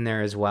 2 is in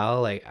there as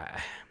well. Like,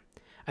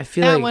 I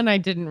feel That like one I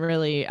didn't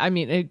really, I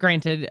mean,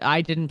 granted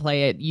I didn't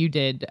play it, you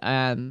did.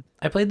 I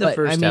played the But I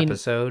first mean,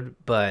 episode,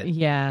 but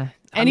yeah.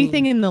 I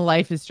Anything mean, in the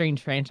Life is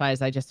Strange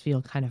franchise I just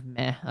feel kind of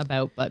meh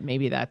about, but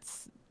maybe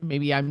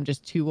I'm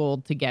just too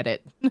old to get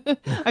it.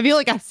 I feel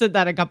like I've said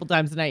that a couple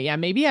times tonight. Yeah,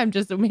 maybe I've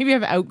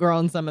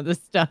outgrown some of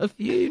this stuff.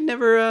 you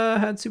never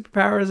had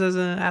superpowers as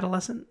an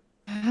adolescent?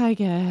 I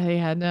guess,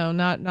 yeah, no,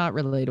 not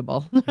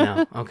relatable.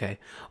 No. Okay.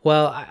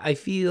 Well, I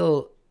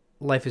feel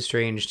Life is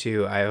Strange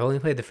too. I only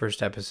played the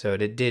first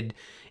episode.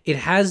 It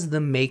has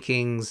the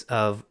makings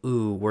of,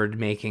 ooh, we're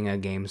making a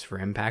games for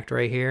impact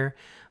right here,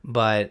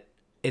 but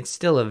it's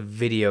still a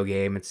video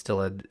game. It's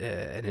still an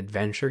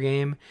adventure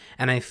game.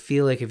 And I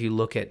feel like if you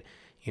look at,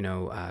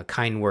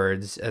 Kind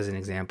Words as an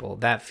example,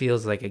 that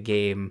feels like a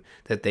game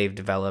that they've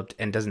developed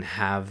and doesn't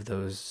have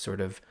those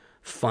sort of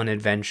fun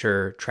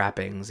adventure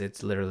trappings.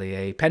 It's literally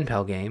a pen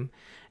pal game,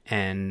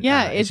 and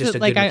Yeah, it's it's just a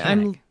like good I'm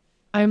mechanic.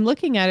 I'm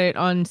looking at it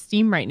on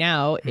Steam right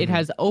now. It Hmm.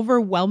 has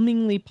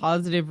overwhelmingly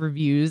positive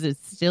reviews.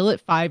 It's still at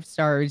 5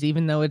 stars,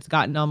 even though it's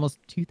gotten almost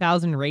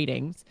 2,000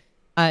 ratings.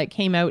 It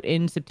came out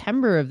in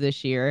September of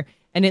this year,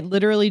 and it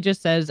literally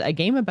just says a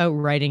game about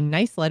writing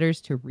nice letters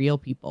to real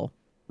people.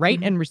 Write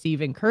Hmm. and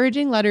receive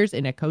encouraging letters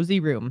in a cozy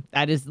room.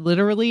 That is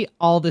literally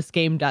all this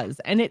game does,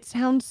 and it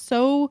sounds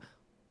so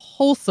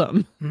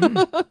wholesome. Hmm.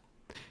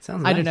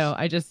 Sounds I don't know.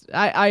 nice.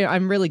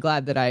 I'm really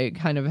glad that I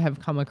kind of have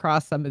come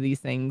across some of these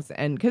things,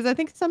 and because I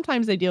think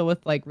sometimes they deal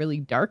with like really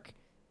dark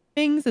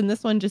things, and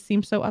this one just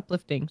seems so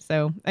uplifting.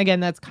 So again,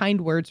 that's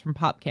Kind Words from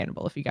Pop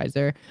Cannibal. If you guys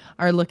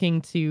are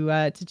looking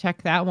to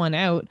check that one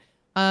out.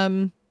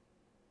 Um,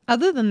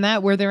 Other than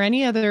that, were there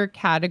any other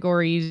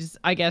categories?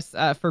 I guess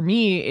for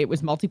me, it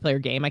was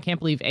multiplayer game. I can't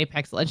believe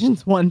Apex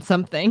Legends won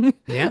something.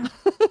 Yeah.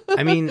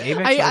 I mean,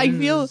 Apex I Legends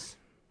feel is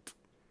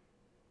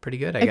pretty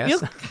good, I I feel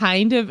guess.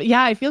 kind of,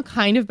 yeah, I feel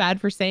kind of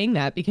bad for saying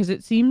that because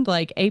it seemed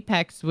like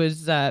Apex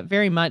was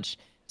very much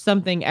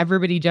something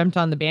everybody jumped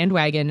on the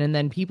bandwagon and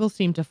then people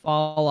seemed to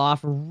fall off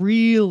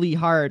really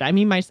hard. I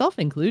mean, myself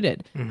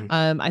included. Hmm.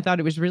 I thought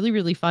it was really,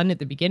 really fun at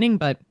the beginning,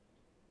 but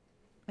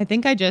I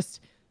think I just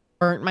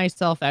burnt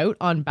myself out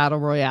on battle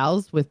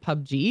royales with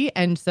PUBG.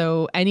 And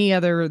so any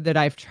other that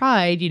I've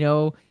tried,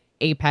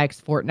 Apex,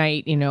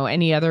 Fortnite,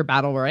 any other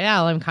battle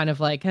royale, I'm kind of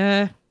like,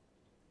 I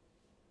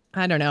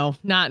don't know,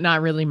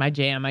 not really my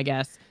jam, I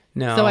guess.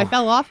 So I No.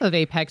 fell off of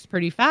Apex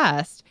pretty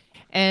fast,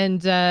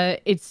 and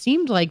it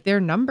seemed like their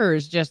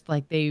numbers just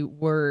like they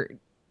were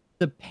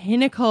the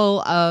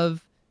pinnacle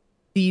of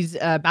these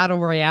battle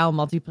royale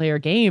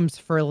multiplayer games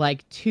for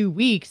like 2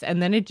 weeks,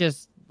 and then it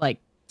just like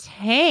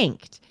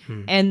tanked.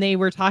 Hmm. And they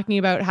were talking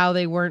about how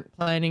they weren't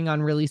planning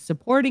on really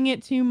supporting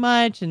it too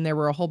much, and there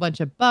were a whole bunch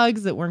of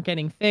bugs that weren't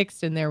getting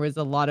fixed, and there was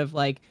a lot of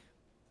like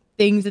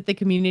things that the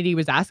community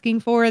was asking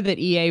for that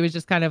EA was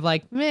just kind of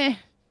like, meh.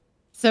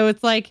 So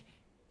it's like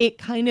it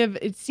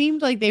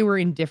seemed like they were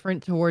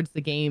indifferent towards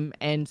the game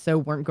and so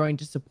weren't going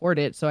to support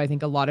it. So I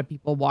think a lot of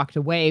people walked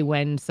away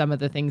when some of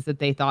the things that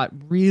they thought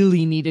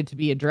really needed to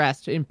be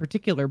addressed, in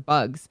particular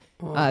bugs,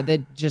 Oh,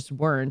 that just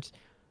weren't.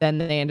 Then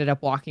they ended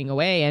up walking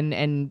away,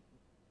 and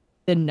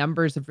the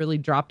numbers have really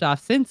dropped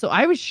off since. So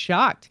I was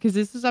shocked because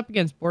this is up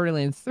against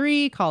Borderlands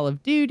 3, Call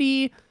of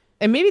Duty,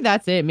 and maybe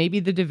that's it. Maybe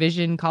The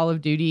Division, Call of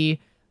Duty,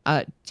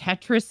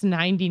 Tetris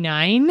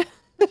 99.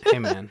 hey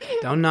man,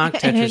 don't knock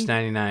Tetris And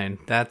 99.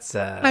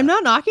 I'm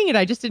not knocking it.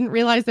 I just didn't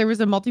realize there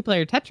was a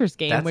multiplayer Tetris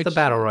game, That's the which,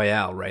 battle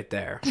royale right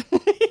there.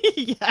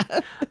 yeah,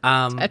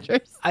 Um,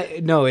 Tetris.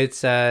 I no,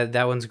 it's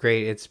that one's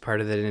great. It's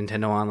part of the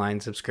Nintendo Online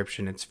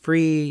subscription. It's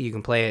free. You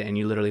can play it, and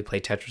you literally play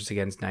Tetris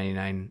against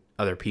 99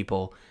 other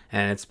people,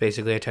 and it's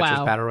basically a Tetris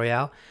Wow. battle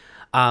royale.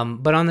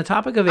 But on the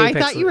topic of I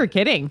Apex, thought you were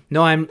kidding.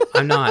 no, I'm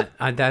not.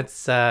 That's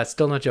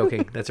still not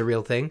joking. That's a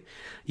real thing.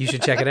 You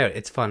should check it out.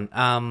 It's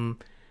fun.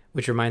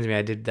 Which reminds me,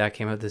 I did that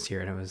came out this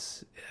year, and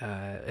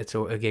it's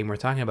a game worth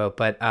talking about.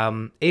 But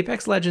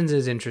Apex Legends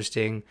is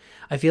interesting.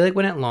 I feel like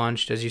when it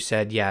launched, as you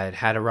said, yeah, it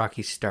had a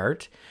rocky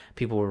start.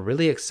 People were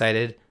really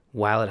excited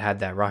while it had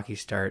that rocky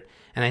start,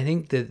 and I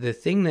think the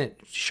thing that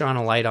shone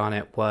a light on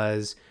it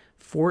was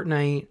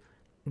Fortnite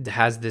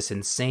has this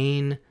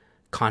insane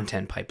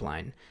content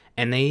pipeline.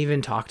 And they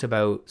even talked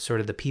about sort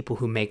of the people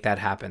who make that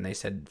happen. They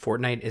said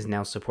Fortnite is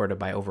now supported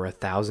by over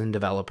 1,000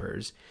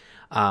 developers.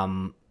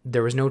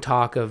 There was no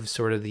talk of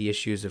sort of the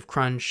issues of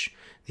crunch,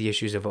 the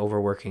issues of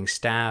overworking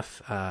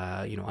staff,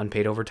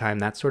 unpaid overtime,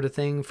 that sort of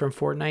thing from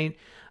Fortnite,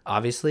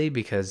 obviously,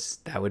 because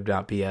that would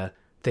not be a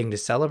thing to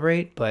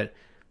celebrate. But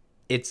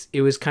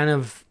it was kind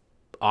of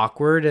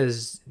awkward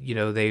as,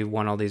 they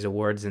won all these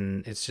awards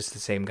and it's just the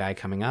same guy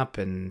coming up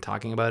and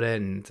talking about it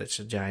and such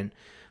a giant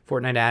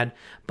Fortnite ad.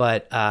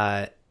 But,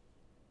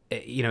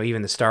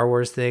 even the Star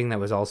Wars thing, that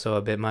was also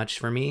a bit much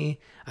for me.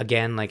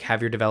 Again, like,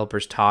 have your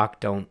developers talk.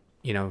 Don't,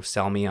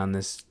 sell me on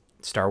this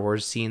Star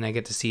Wars scene I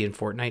get to see in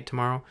Fortnite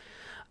tomorrow.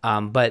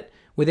 But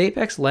with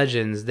Apex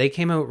Legends, they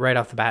came out right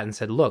off the bat and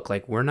said, look,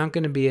 like, we're not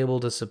going to be able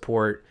to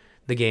support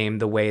the game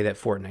the way that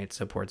Fortnite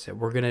supports it.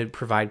 We're going to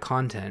provide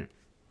content,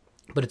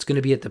 but it's going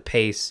to be at the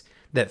pace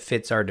that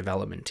fits our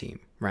development team,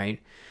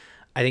 right?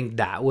 I think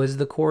that was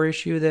the core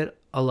issue that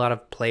a lot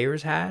of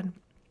players had,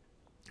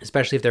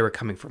 especially if they were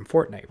coming from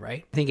Fortnite,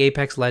 right? I think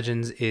Apex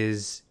Legends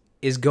is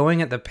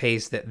going at the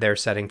pace that they're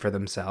setting for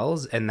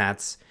themselves, and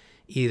that's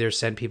either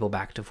sent people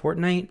back to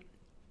Fortnite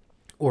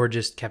or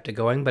just kept it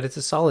going. But it's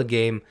a solid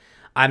game.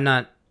 I've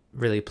not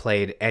really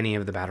played any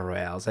of the battle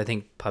royales. I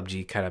think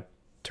PUBG kind of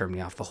turned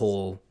me off the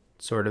whole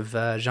sort of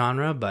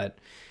genre, but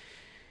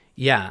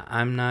yeah,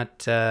 I'm not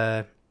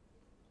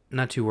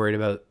too worried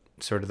about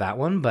sort of that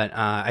one. But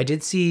I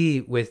did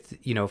see with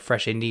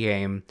fresh indie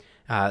game,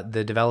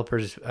 the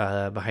developers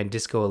behind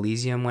Disco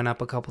Elysium went up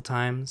a couple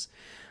times.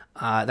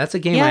 That's a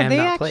game I Yeah, have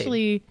not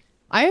played.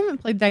 I haven't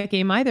played that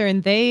game either,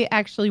 and they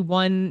actually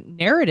won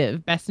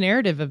narrative, best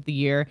narrative of the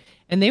year,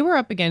 and they were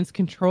up against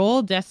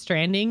Control, Death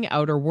Stranding,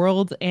 Outer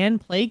Worlds,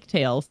 and Plague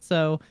Tale.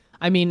 So,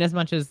 I mean, as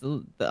much as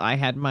I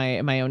had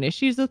my own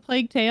issues with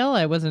Plague Tale,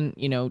 I wasn't,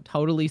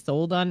 totally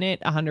sold on it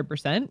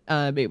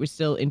 100%. It was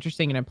still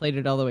interesting, and I played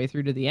it all the way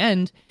through to the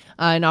end.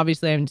 And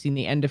obviously, I haven't seen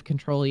the end of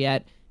Control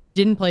yet.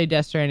 Didn't play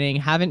Death Stranding,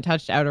 haven't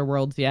touched Outer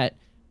Worlds yet.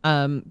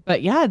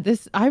 But yeah,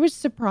 this I was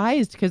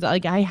surprised because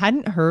like I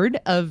hadn't heard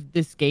of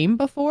this game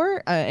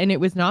before, and it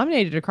was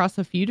nominated across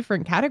a few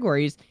different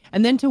categories,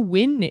 and then to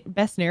win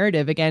best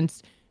narrative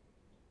against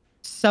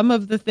some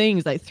of the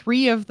things like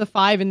three of the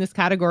five in this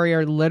category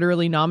are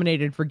literally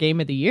nominated for game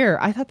of the year.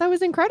 I thought that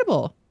was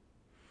incredible.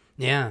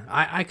 Yeah,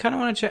 I kind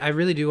of want to check. I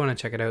really do want to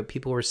check it out.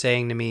 People were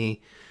saying to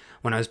me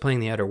when I was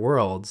playing the Outer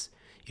Worlds,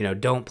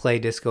 don't play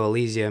Disco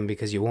Elysium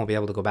because you won't be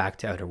able to go back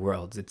to Outer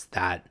Worlds. It's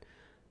that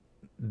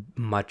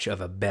much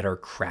of a better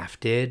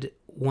crafted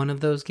one of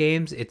those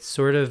games. It's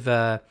sort of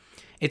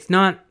it's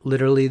not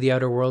literally the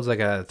Outer Worlds like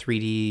a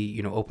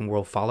 3D, open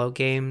world Fallout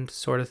game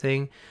sort of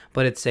thing,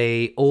 but it's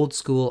a old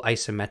school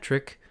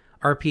isometric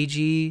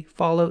RPG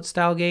Fallout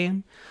style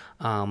game.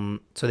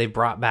 So they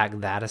brought back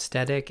that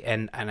aesthetic,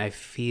 and I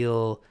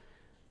feel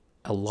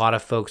a lot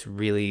of folks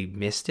really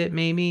missed it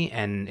maybe,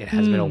 and it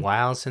has been a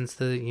while since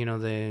the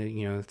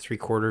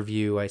 3/4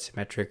 view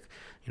isometric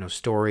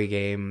story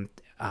game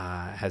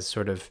has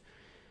sort of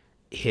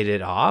hit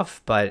it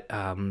off, but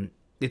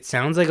it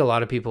sounds like a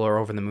lot of people are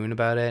over the moon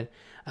about it.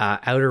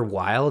 Outer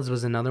Wilds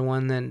was another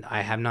one that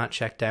I have not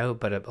checked out,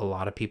 but a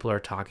lot of people are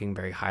talking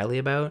very highly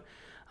about.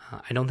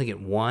 I don't think it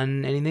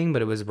won anything,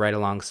 but it was right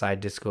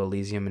alongside Disco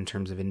Elysium in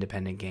terms of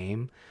independent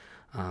game.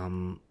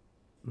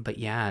 But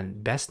yeah,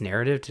 best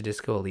narrative to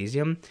Disco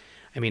Elysium.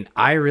 I mean,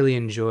 I really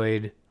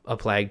enjoyed A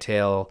Plague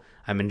Tale.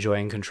 I'm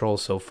enjoying Control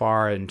so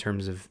far in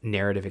terms of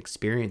narrative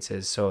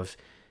experiences. So if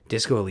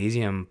Disco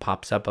Elysium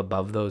pops up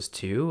above those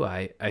two,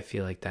 I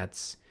feel like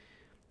that's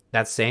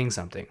saying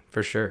something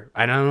for sure.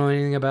 I don't know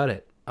anything about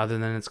it other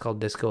than it's called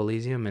Disco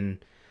Elysium,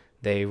 and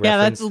they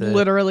reference That's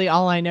literally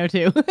all I know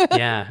too.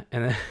 yeah,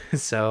 and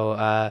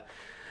so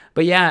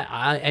but yeah,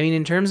 I mean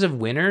in terms of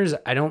winners,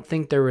 I don't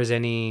think there was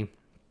any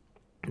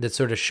that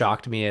sort of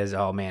shocked me as,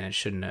 oh man, it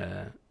shouldn't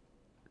at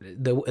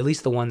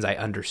least the ones I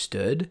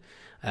understood.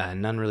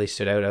 None really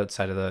stood out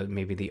outside of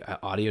maybe the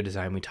audio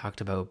design we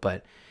talked about,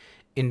 but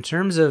in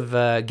terms of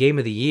game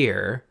of the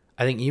year,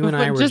 I think you and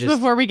I were just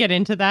before we get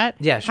into that.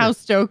 Yeah, sure. How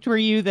stoked were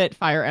you that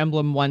Fire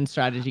Emblem won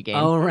strategy game?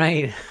 Oh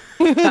right.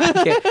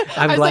 Okay.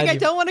 I was like, I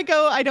don't want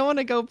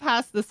to go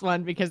past this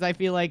one because I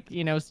feel like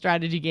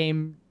strategy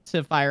game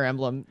to Fire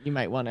Emblem, you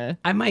might want to.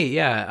 I might,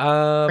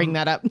 yeah. Bring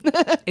that up.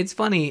 It's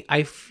funny.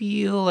 I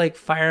feel like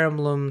Fire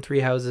Emblem Three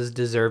Houses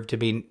deserve to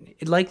be,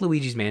 like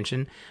Luigi's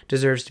Mansion,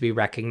 deserves to be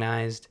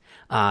recognized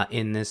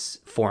in this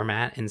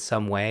format in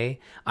some way.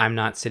 I'm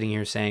not sitting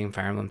here saying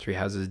Fire Emblem Three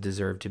Houses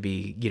deserve to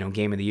be,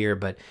 game of the year,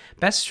 but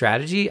best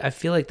strategy, I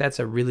feel like that's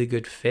a really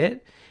good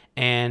fit.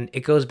 And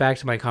it goes back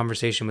to my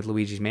conversation with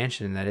Luigi's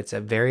Mansion in that it's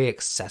a very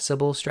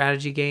accessible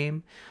strategy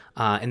game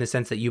in the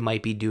sense that you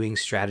might be doing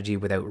strategy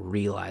without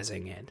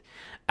realizing it,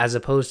 as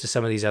opposed to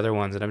some of these other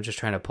ones. And I'm just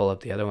trying to pull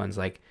up the other ones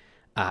like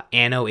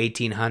Anno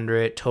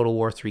 1800, Total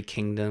War Three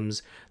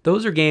Kingdoms.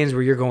 Those are games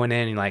where you're going in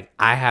and you're like,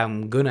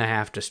 I'm going to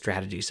have to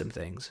strategy some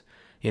things,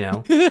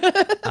 Yeah.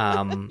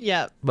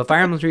 But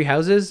Fire Emblem Three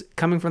Houses,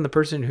 coming from the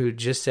person who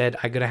just said,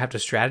 I'm going to have to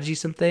strategy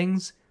some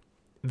things,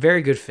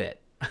 very good fit.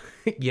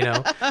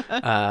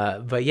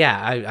 But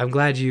yeah, I'm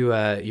glad you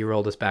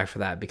rolled us back for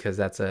that, because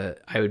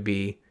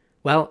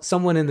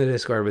someone in the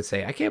Discord would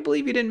say, I can't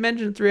believe you didn't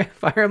mention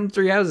Fire Emblem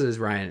Three Houses,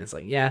 Ryan. It's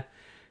like, yeah,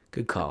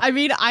 good call. I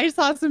mean, I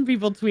saw some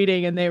people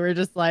tweeting and they were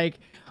just like,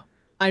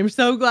 I'm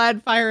so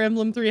glad Fire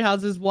Emblem Three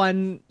Houses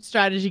won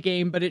strategy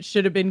game, but it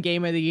should have been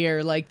game of the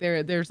year. Like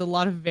there's a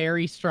lot of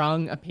very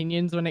strong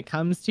opinions when it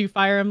comes to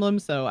Fire Emblem,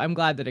 so I'm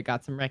glad that it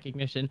got some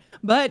recognition.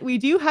 But we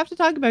do have to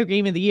talk about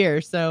game of the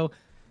year, so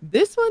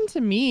this one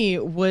to me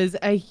was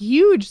a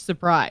huge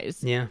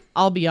surprise. Yeah.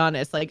 I'll be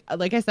honest. Like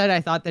I said,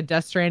 I thought that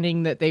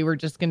that they were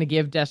just going to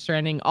give Death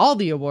Stranding all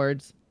the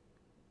awards.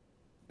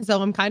 So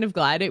I'm kind of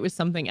glad it was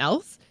something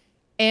else.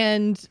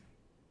 And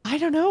I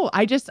don't know.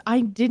 I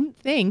didn't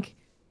think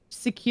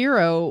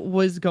Sekiro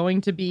was going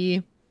to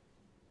be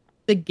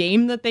the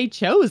game that they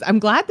chose. I'm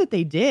glad that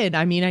they did.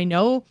 I mean, I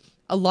know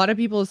a lot of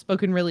people have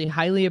spoken really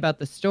highly about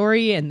the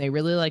story and they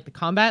really like the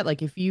combat.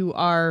 Like if you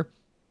are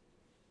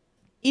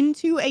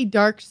into a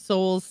Dark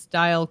Souls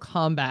style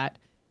combat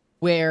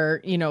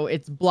where,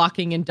 it's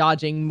blocking and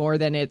dodging more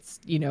than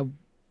it's,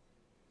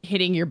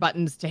 hitting your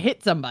buttons to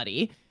hit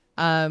somebody,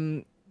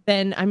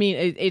 then, I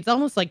mean, it's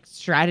almost like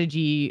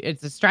strategy.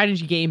 It's a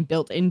strategy game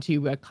built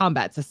into a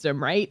combat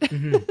system, right?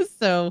 Mm-hmm.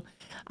 So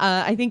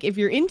I think if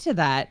you're into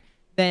that,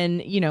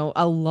 then,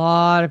 a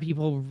lot of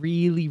people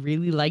really,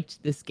 really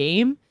liked this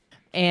game.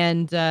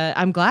 And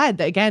I'm glad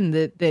that, again,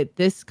 that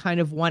this kind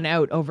of won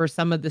out over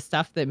some of the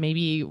stuff that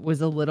maybe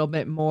was a little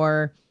bit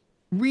more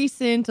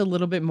recent, a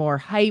little bit more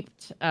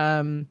hyped.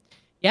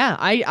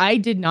 I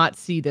did not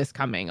see this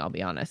coming, I'll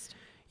be honest.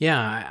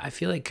 Yeah, I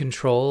feel like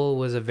Control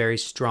was a very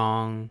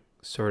strong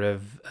sort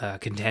of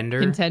contender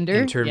in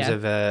Contender? terms Yeah.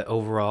 of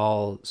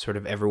overall sort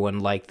of everyone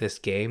liked this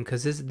game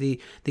because this the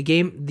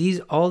game these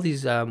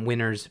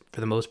winners for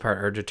the most part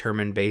are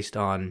determined based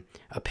on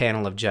a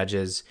panel of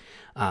judges,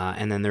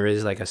 and then there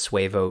is like a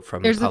sway vote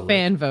from the There's a public.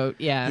 fan vote.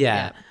 Yeah.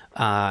 Yeah,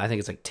 Yeah. I think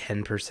it's like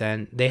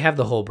 10%. They have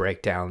the whole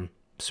breakdown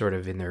sort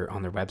of in their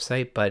on their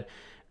website, but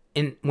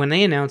when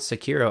they announced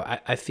Sekiro,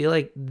 I feel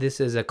like this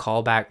is a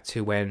callback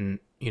to when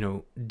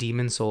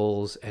Demon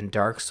Souls and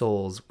Dark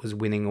Souls was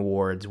winning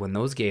awards when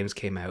those games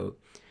came out,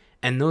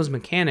 and those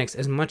mechanics,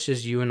 as much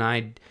as you and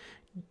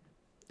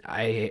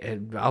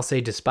I'll say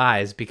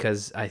despise,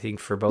 because I think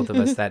for both of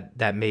us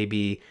that may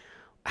be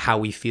how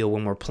we feel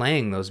when we're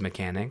playing those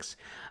mechanics.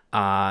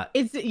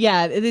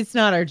 It's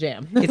not our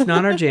jam. It's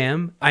not our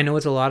jam. I know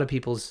it's a lot of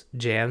people's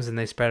jams, and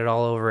they spread it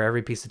all over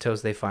every piece of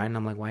toast they find. And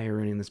I'm like, why are you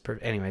ruining this?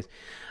 Anyways,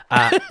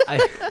 I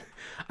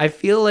I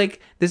feel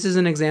like this is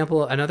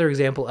another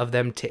example of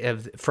them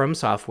From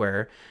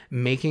Software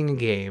making a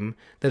game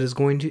that is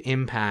going to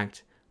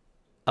impact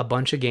a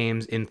bunch of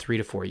games in 3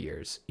 to 4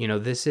 years.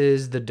 This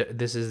is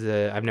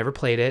the I've never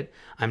played it.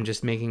 I'm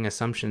just making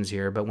assumptions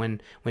here. But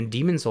when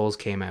Demon Souls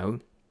came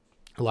out,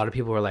 a lot of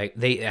people were like,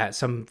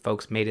 some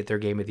folks made it their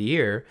game of the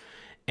year,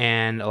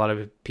 and a lot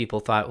of people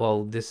thought,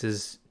 well, this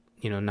is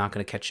not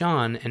going to catch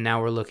on. And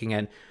now we're looking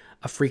at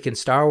a freaking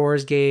Star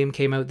Wars game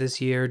came out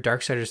this year.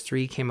 Darksiders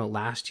 3 came out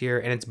last year,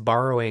 and it's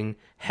borrowing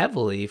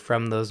heavily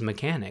from those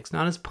mechanics.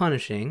 Not as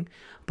punishing,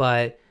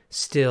 but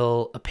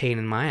still a pain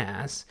in my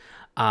ass.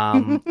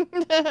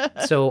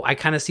 So I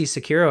kind of see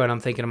Sekiro, and I'm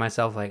thinking to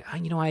myself, like,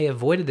 I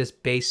avoided this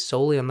based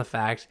solely on the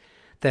fact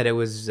that it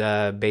was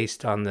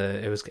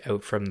it was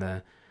out from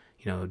the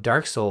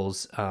Dark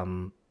Souls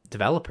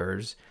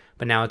developers,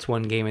 but now it's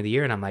one game of the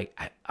year, and I'm like,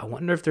 I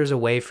wonder if there's a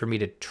way for me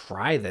to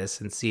try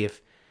this and see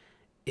if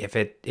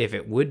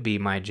it would be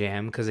my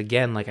jam, because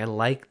again, like, I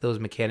like those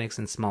mechanics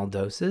in small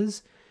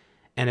doses,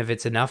 and if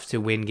it's enough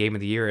to win game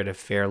of the year at a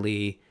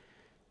fairly,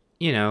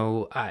 they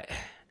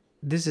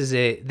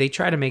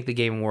try to make the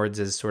Game Awards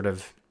as sort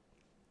of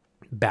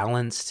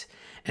balanced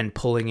and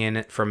pulling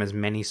in from as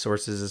many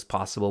sources as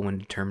possible when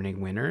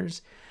determining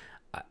winners.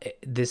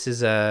 This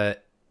is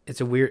it's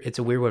a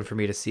weird one for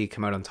me to see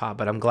come out on top,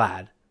 but I'm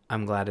glad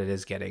it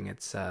is getting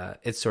its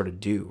sort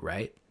of due,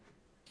 right?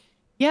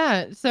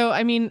 Yeah. So,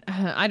 I mean,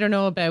 I don't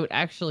know about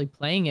actually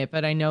playing it,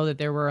 but I know that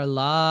there were a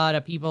lot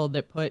of people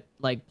that put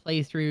like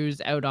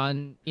playthroughs out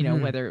on,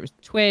 whether it was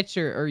Twitch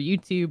or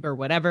YouTube or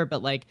whatever.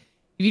 But like,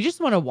 if you just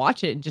want to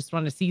watch it and just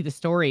want to see the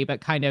story, but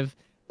kind of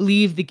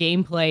leave the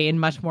gameplay in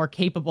much more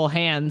capable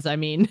hands, I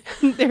mean,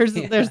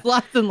 there's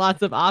lots and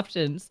lots of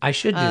options. I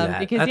should do that.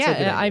 Because That's a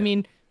good I idea.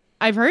 mean,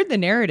 I've heard the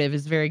narrative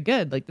is very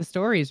good. Like the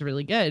story is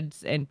really good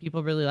and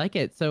people really like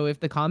it. So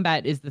if the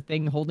combat is the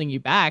thing holding you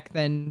back,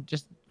 then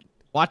just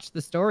watch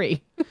the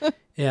story.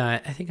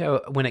 Yeah, I think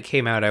when it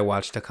came out, I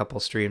watched a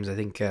couple streams. I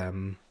think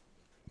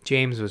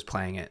James was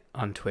playing it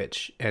on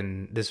Twitch,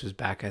 and this was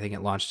back, I think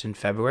it launched in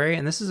February.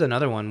 And this is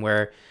another one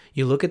where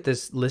you look at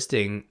this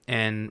listing,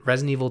 and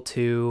Resident Evil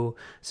 2,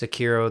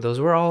 Sekiro, those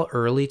were all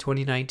early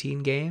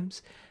 2019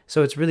 games.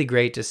 So it's really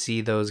great to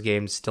see those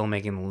games still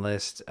making the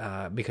list,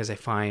 because I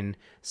find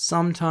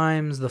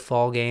sometimes the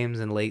fall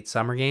games and late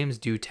summer games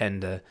do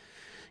tend to,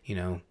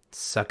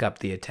 suck up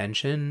the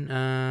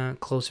attention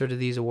closer to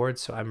these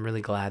awards. So I'm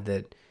really glad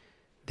that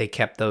they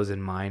kept those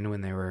in mind when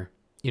they were,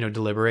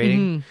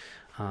 deliberating.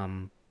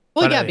 Well,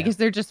 But yeah, because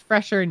they're just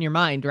fresher in your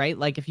mind, right?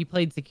 Like if you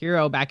played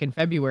Sekiro back in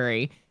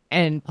February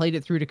and played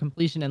it through to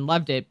completion and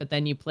loved it, but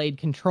then you played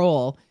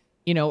Control,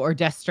 or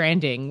Death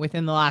Stranding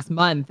within the last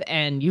month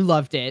and you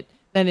loved it,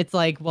 then it's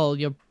like, well,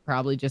 you're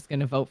probably just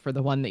going to vote for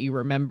the one that you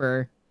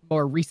remember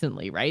more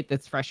recently, right?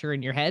 That's fresher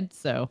in your head.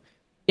 So,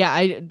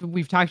 yeah,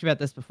 we've talked about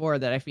this before,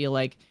 that I feel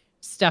like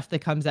stuff that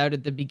comes out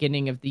at the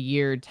beginning of the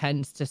year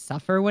tends to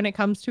suffer when it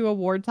comes to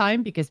award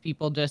time, because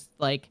people just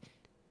like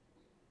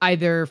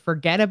either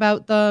forget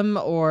about them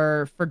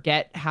or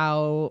forget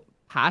how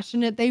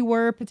passionate they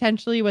were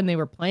potentially when they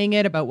were playing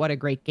it, about what a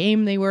great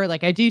game they were.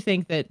 Like I do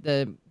think that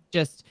the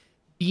just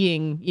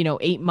being,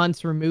 8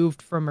 months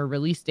removed from a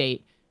release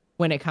date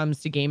when it comes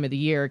to game of the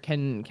year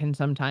can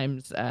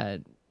sometimes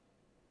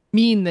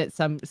mean that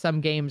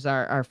some games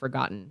are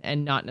forgotten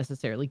and not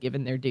necessarily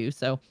given their due.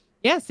 So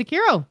yeah,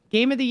 Sekiro,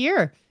 game of the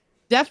year.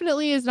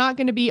 Definitely is not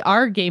going to be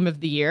our game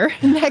of the year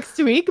next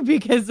week,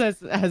 because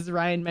as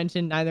Ryan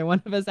mentioned, neither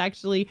one of us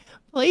actually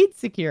played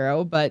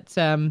Sekiro. But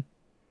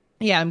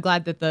yeah, I'm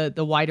glad that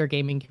the wider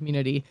gaming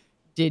community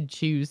did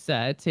choose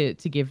to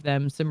give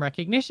them some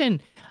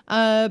recognition.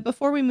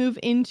 Before we move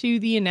into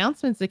the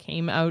announcements that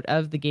came out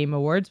of the Game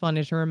Awards,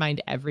 wanted to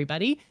remind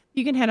everybody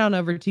You can head on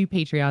over to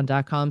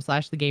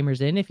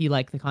patreon.com/thegamersin if you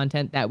like the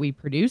content that we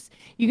produce.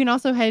 You can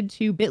also head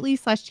to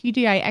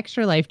bit.ly/TGI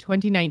Extra Life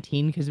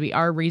 2019 because we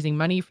are raising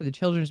money for the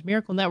Children's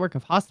Miracle Network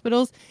of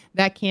Hospitals.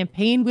 That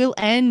campaign will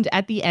end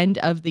at the end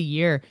of the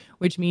year,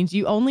 which means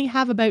you only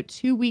have about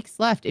 2 weeks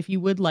left if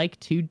you would like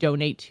to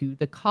donate to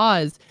the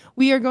cause.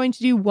 We are going to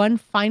do one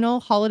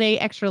final holiday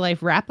Extra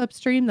Life wrap-up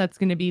stream. That's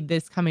going to be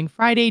this coming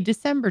Friday,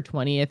 December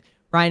 20th.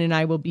 Ryan and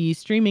I will be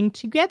streaming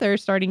together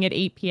starting at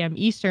 8 p.m.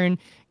 Eastern,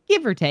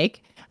 give or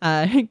take,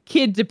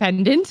 kid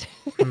dependent.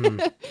 Hmm.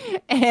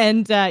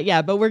 And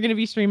yeah, but we're going to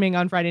be streaming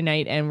on Friday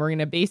night and we're going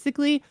to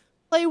basically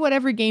play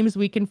whatever games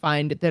we can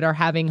find that are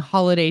having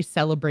holiday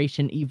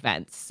celebration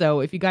events.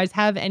 So if you guys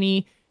have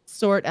any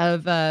sort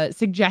of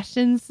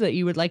suggestions that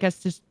you would like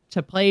us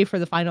to play for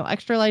the final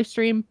Extra Life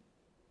stream,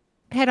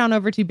 head on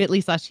over to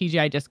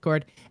bit.ly/TGI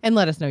Discord and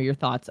let us know your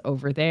thoughts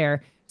over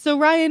there. So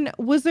Ryan,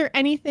 was there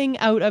anything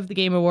out of the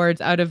Game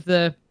Awards, out of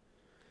the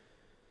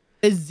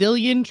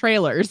bazillion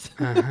trailers,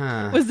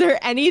 Uh-huh. was there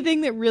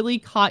anything that really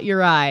caught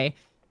your eye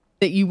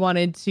that you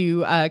wanted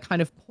to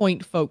kind of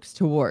point folks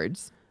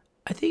towards?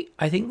 I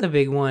think the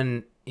big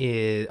one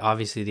is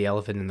obviously the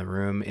elephant in the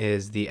room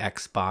is the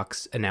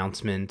Xbox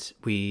announcement.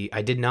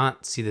 I did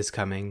not see this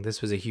coming.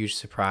 This was a huge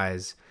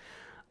surprise.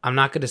 I'm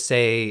not going to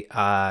say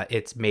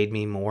it's made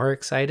me more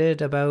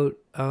excited about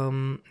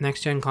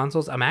next gen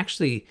consoles. I'm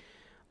actually,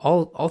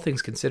 all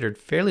things considered,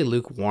 fairly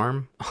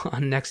lukewarm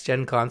on next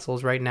gen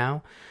consoles right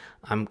now.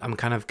 I'm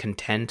kind of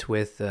content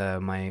with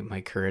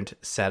my current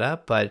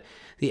setup, but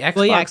the Xbox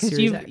Well, yeah, because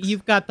Series X,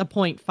 you've got the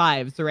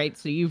 0.5s, right?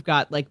 So you've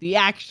got like the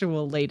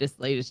actual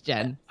latest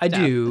gen I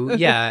stuff. do,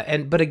 yeah,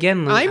 but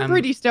again, I'm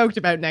pretty stoked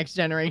about next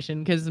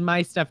generation because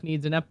my stuff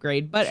needs an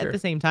upgrade. But Sure. at the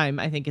same time,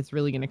 I think it's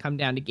really going to come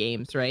down to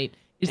games, right?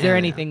 Is there Yeah.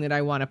 anything that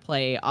I want to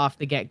play off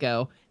the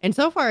get-go? And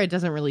so far, it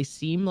doesn't really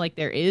seem like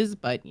there is,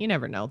 but you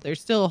never know.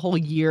 There's still a whole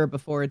year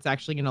before it's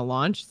actually going to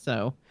launch,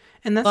 so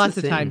And that's lots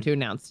the of time thing. to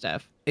announce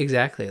stuff.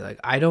 Exactly. Like,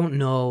 I don't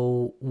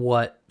know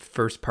what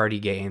first party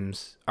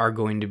games are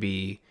going to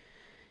be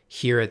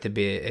here at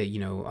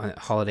the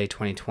holiday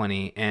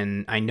 2020.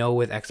 And I know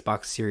with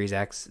Xbox Series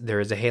X there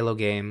is a Halo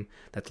game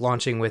that's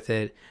launching with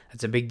it.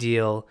 That's a big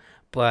deal,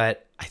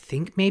 but I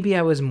think maybe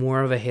I was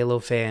more of a Halo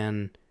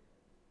fan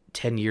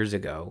 10 years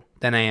ago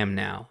than I am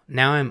now.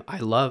 Now I'm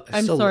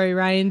sorry,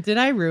 Ryan. Did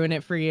I ruin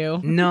it for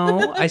you?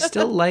 No, I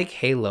still like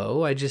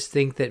Halo. I just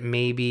think that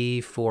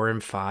maybe 4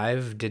 and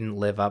 5 didn't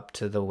live up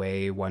to the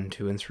way 1,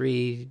 2, and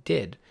 3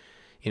 did.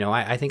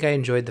 I think I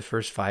enjoyed the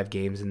first 5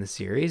 games in the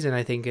series, and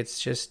I think it's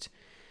just,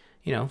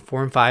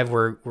 4 and 5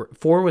 were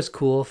 4 was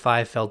cool,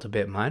 5 felt a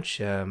bit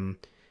much. And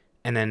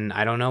then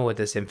I don't know what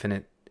this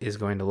Infinite is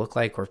going to look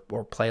like or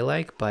play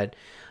like, but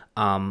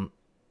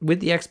with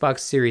the Xbox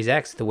Series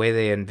X, the way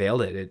they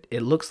unveiled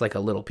it looks like a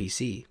little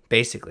PC,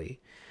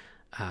 basically.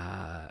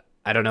 I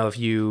don't know if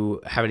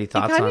you have any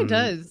thoughts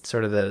on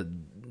sort of the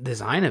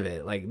design of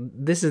it. Like,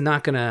 this is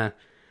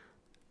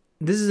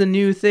a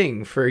new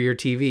thing for your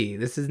TV.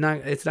 It's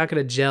not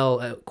going to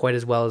gel quite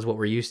as well as what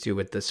we're used to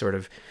with the sort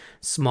of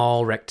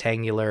small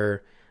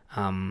rectangular,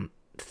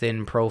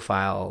 thin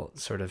profile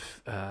sort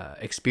of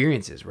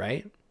experiences,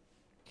 right?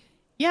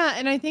 Yeah,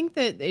 and I think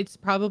that it's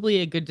probably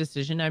a good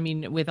decision. I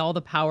mean, with all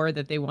the power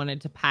that they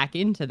wanted to pack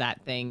into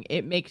that thing,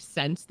 it makes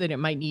sense that it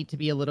might need to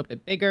be a little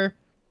bit bigger.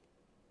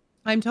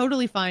 I'm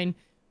totally fine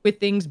with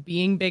things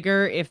being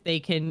bigger if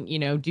they can,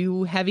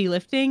 do heavy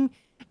lifting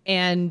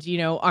and,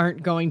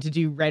 aren't going to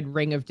do red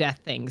ring of death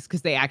things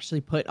because they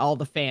actually put all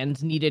the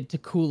fans needed to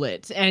cool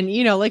it and,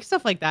 like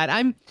stuff like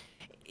that.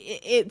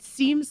 It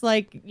seems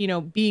like,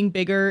 being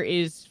bigger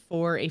is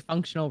for a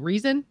functional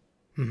reason.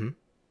 Mm-hmm.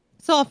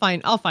 So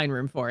I'll find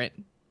room for it.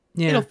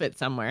 Yeah. It'll fit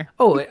somewhere.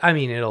 Oh, I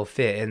mean, it'll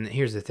fit. And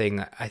here's the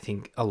thing. I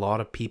think a lot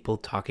of people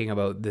talking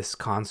about this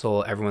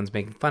console, everyone's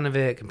making fun of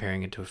it,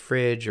 comparing it to a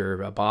fridge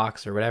or a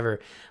box or whatever.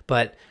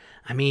 But,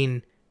 I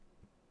mean,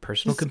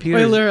 personal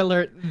computers... Spoiler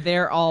alert,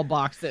 they're all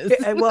boxes.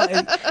 Well,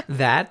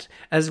 that,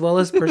 as well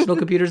as personal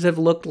computers have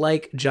looked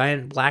like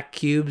giant black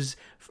cubes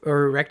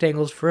or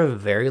rectangles for a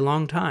very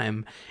long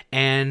time.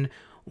 And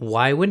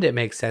why wouldn't it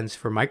make sense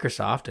for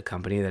Microsoft, a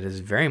company that has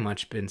very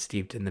much been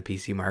steeped in the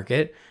PC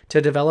market,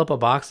 to develop a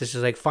box that's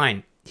just like,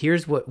 fine,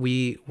 here's what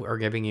we are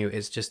giving you.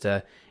 It's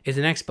an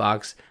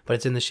Xbox, but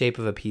it's in the shape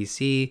of a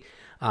PC.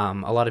 A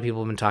lot of people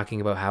have been talking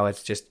about how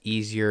it's just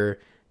easier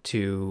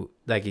to,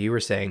 like you were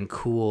saying,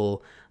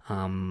 cool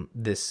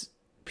this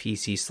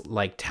PC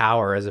like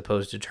tower as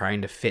opposed to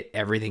trying to fit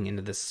everything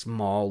into this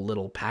small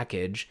little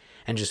package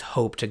and just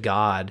hope to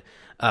God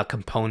a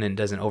component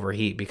doesn't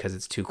overheat because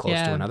it's too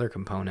close to another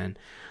component.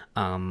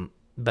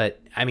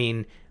 But I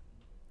mean,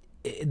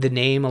 the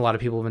name, a lot of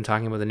people have been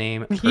talking about the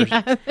name.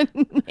 The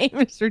name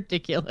is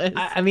ridiculous.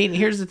 I mean,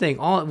 here's the thing.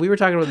 We were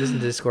talking about this in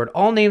Discord.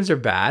 All names are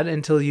bad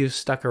until you've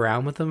stuck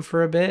around with them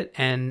for a bit.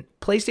 And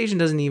PlayStation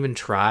doesn't even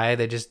try.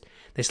 They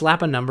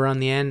slap a number on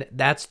the end.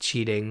 That's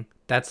cheating.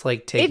 That's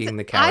like taking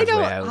the coward's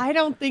way out. I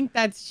don't think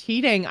that's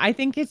cheating. I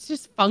think it's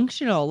just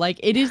functional. Like,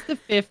 it is the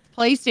 5th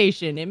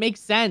PlayStation. It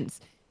makes sense.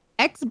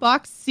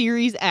 Xbox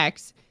Series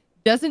X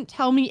doesn't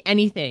tell me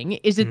anything.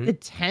 Is it Mhm. the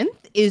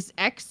 10th? Is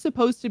X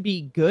supposed to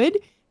be good?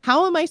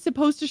 How am I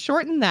supposed to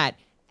shorten that?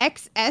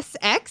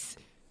 XSX?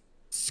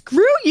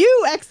 Screw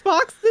you,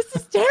 Xbox. This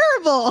is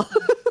terrible.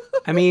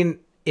 I mean,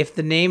 if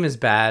the name is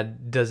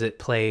bad, does it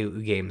play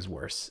games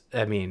worse?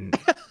 I mean,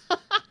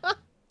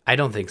 I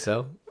don't think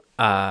so.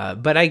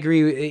 But I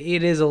agree,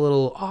 it is a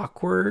little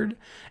awkward,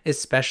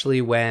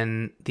 especially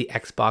when the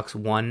Xbox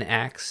One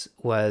X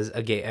was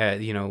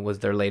was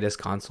their latest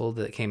console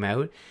that came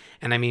out.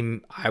 And I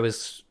mean,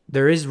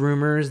 there is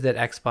rumors that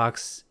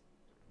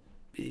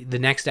the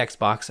next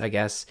Xbox, I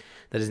guess,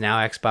 that is now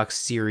Xbox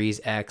Series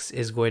X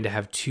is going to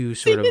have two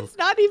See, sort of. it's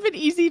not even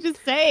easy to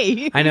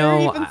say. I You're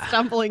know, even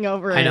stumbling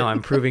over I know, it.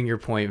 I'm proving your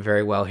point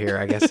very well here.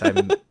 I guess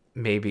I'm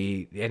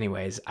maybe.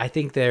 Anyways, I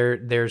think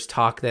there's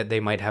talk that they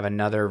might have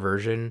another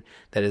version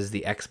that is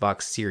the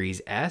Xbox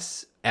Series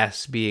S.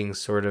 S being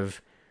sort of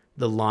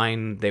the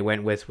line they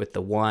went with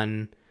the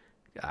one.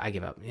 I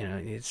give up.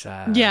 It's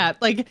Yeah,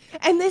 like,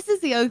 and this is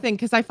the other thing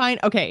because I find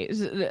okay,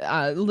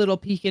 a little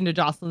peek into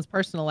Jocelyn's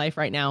personal life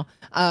right now.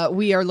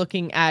 We are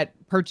looking at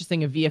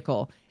purchasing a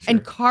vehicle, and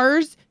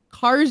sure.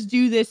 cars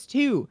do this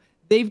too.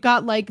 They've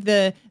got like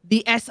the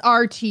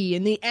SRT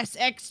and the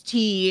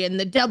SXT and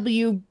the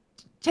W10,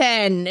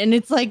 and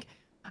it's like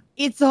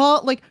it's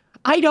all like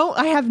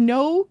I have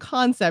no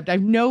concept. I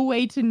have no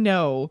way to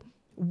know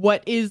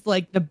what is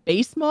like the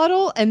base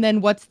model and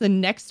then what's the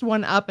next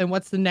one up and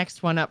what's the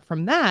next one up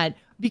from that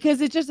because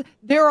it just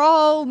they're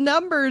all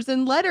numbers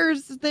and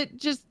letters that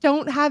just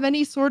don't have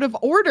any sort of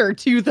order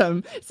to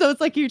them. So it's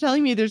like you're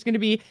telling me there's going to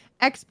be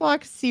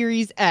Xbox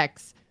Series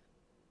X,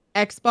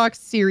 Xbox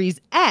Series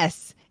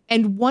S,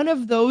 and one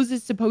of those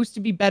is supposed to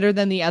be better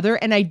than the other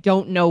and I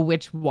don't know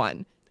which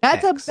one.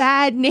 That's a X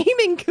bad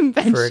naming for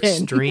convention.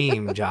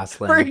 extreme, For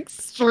Jocelyn.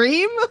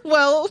 extreme?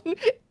 Well,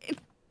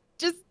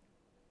 just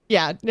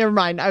yeah, never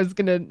mind. I was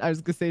gonna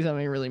say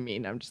something really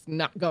mean. I'm just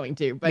not going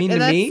to. But Mean to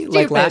that's me,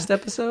 like stupid. last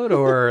episode,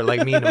 or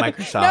like mean to No,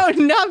 Microsoft?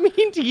 not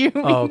mean to you,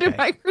 Oh, mean to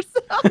okay.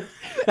 Microsoft.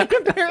 And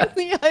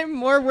apparently I'm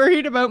more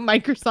worried about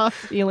Microsoft's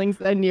feelings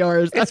than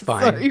yours. It's I'm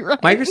fine. sorry, Ryan.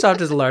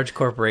 Microsoft is a large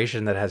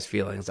corporation that has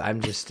feelings. I'm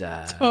just,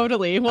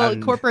 Totally. Well,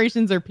 I'm.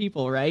 corporations are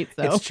people, right?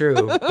 It's So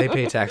true. They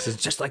pay taxes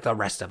just like the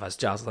rest of us,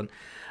 Jocelyn.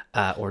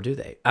 Or do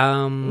they?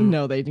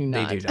 no, they do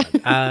They do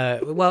not.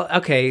 not. Well,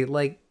 okay.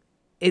 Like,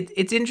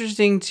 it's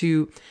interesting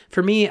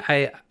for me.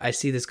 I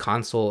see this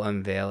console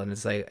unveil, and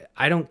it's like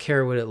I don't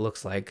care what it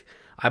looks like.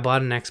 I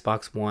bought an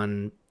Xbox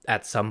One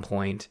at some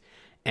point,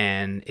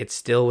 and it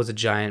still was a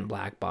giant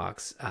black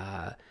box,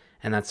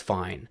 and that's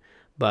fine.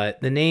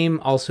 But the name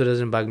also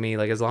doesn't bug me.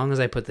 Like as long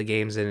as I put the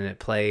games in and it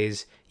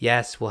plays,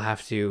 yes, we'll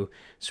have to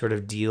sort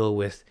of deal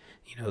with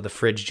the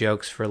fridge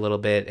jokes for a little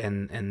bit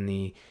and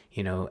the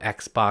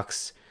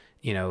Xbox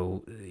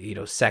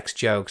sex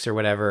jokes or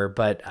whatever.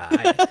 But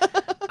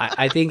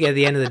I think at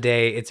the end of the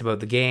day, it's about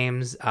the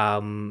games.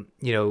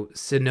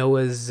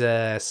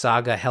 Sanoa's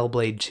Saga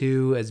Hellblade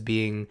 2 as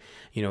being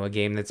a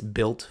game that's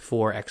built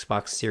for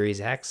Xbox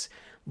Series X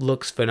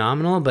looks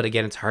phenomenal. But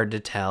again, it's hard to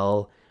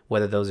tell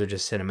whether those are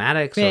just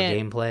cinematics or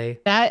Man, gameplay.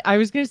 that I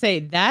was gonna say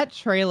that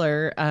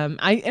trailer.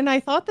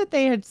 I thought that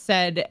they had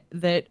said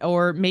that,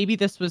 or maybe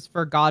this was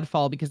for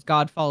Godfall because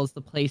Godfall is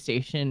the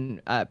PlayStation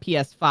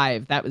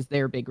PS5. That was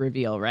their big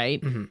reveal,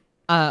 right? Hmm.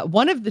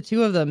 One of the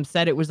two of them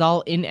said it was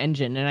all in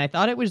engine, and I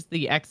thought it was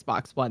the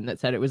Xbox one that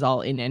said it was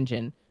all in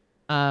engine.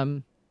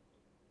 Um,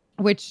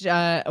 which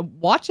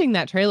watching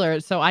that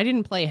trailer, so I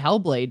didn't play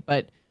Hellblade,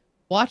 but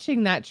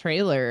watching that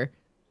trailer,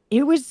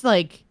 it was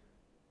like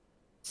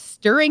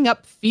stirring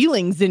up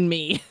feelings in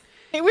me.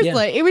 It was Yeah.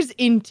 like it was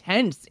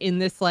intense in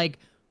this like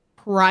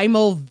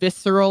primal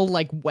visceral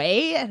like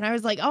way and I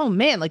was like, "Oh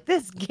man, like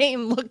this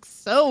game looks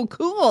so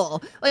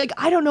cool." Like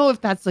I don't know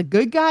if that's the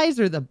good guys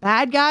or the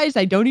bad guys.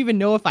 I don't even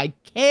know if I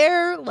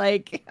care.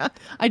 Like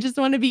I just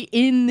want to be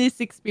in this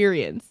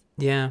experience.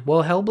 Yeah,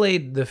 well,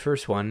 Hellblade, the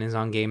first one, is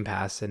on Game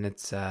Pass, and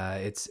it's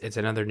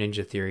another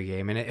Ninja Theory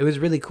game, and it was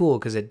really cool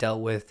because it dealt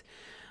with,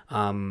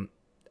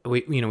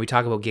 we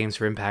talk about games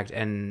for impact,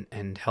 and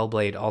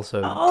Hellblade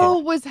also Oh,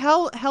 was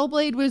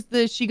Hellblade was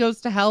the she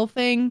goes to hell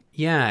thing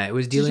yeah, it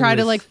was to dealing try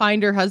to with like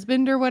find her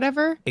husband or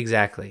whatever?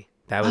 exactly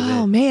that was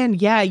Oh it. man,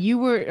 yeah, you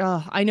were.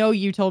 I know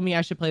you told me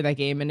I should play that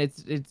game, and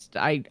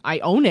I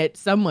own it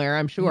somewhere,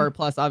 I'm Mhm. sure.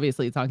 Plus,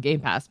 obviously, it's on Game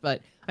Pass,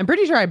 but I'm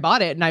pretty sure I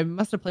bought it, and I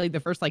must have played the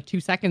first like 2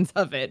 seconds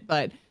of it.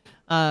 But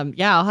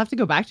yeah, I'll have to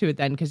go back to it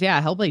then, because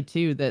yeah, Hellblade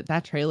 2,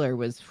 that trailer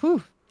was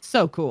whew,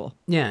 so cool.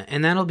 Yeah,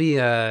 and that'll be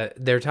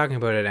they're talking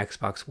about an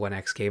Xbox One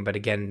X game, but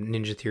again,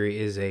 Ninja Theory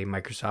is a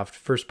Microsoft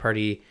first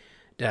party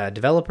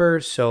developer,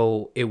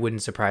 so it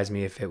wouldn't surprise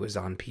me if it was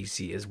on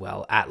PC as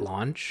well at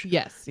launch.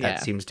 Yes, That yeah.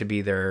 seems to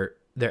be their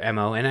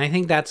MO, and I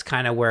think that's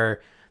kind of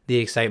where the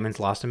excitement's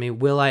lost on me.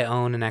 Will I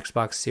own an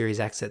Xbox Series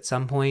X at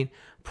some point?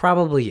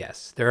 Probably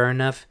yes. There are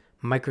enough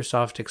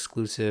Microsoft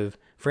exclusive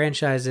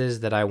franchises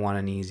that I want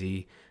an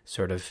easy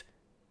sort of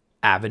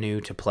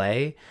avenue to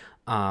play.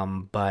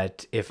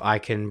 But if I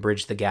can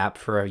bridge the gap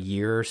for a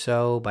year or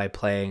so by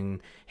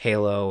playing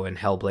Halo and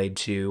Hellblade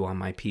 2 on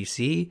my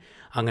PC,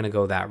 I'm going to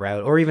go that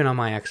route, or even on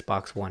my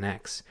Xbox One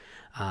X.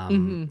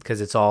 Hmm. Because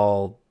it's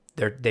all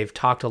they've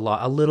talked a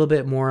little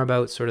bit more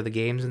about sort of the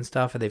games and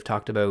stuff, and they've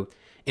talked about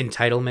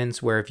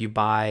entitlements where if you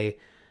buy,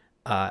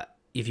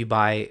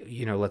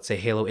 let's say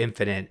Halo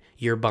Infinite,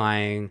 you're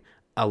buying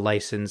a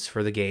license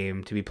for the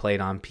game to be played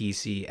on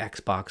PC,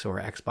 Xbox, or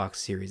Xbox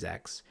Series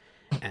X.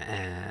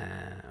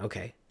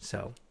 Okay,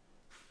 so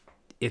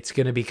it's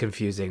going to be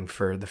confusing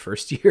for the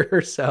first year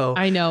or so.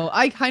 I know.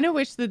 I kind of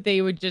wish that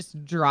they would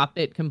just drop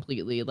it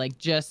completely. Like,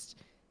 just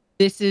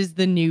this is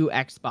the new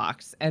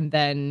Xbox. And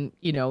then,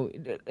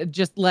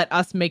 just let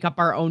us make up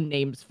our own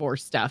names for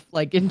stuff.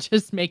 Like, and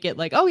just make it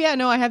like, oh, yeah,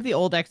 no, I have the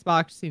old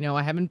Xbox.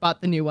 I haven't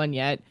bought the new one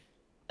yet.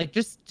 Like,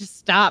 just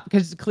stop,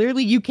 because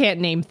clearly you can't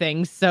name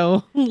things.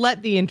 So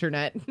let the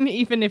internet,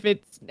 even if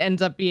it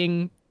ends up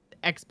being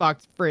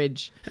Xbox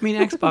fridge. I mean,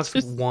 Xbox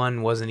Just,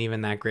 One wasn't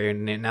even that great.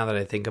 Now that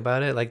I think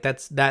about it, like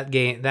that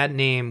game, that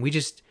name,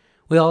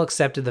 we all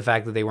accepted the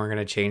fact that they weren't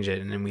going to change it,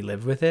 and then we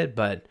lived with it.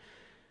 But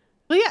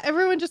well, yeah,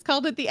 everyone just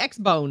called it the X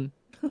Bone.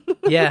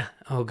 yeah,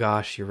 oh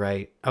gosh, you're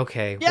right.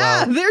 Okay,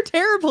 Yeah, well, they're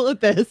terrible at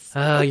this.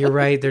 oh, you're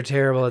right. They're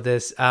terrible at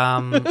this.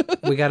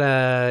 We got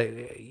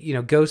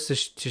Ghost of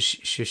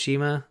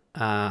Tsushima.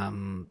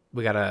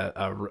 We got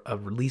a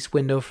release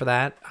window for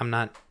that. I'm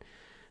not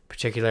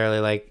particularly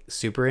like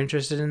super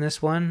interested in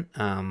this one.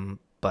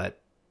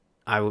 But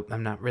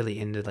I'm not really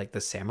into like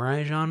the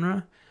samurai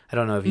genre. I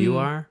don't know if you Mm.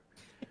 are.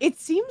 It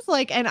seems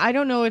like, and I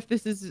don't know if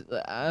this is,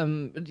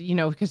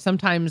 because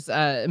sometimes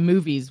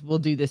movies will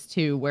do this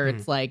too, where Hmm.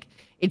 it's like,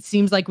 it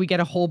seems like we get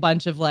a whole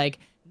bunch of like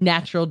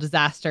natural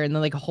disaster and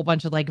then like a whole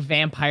bunch of like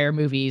vampire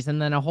movies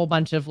and then a whole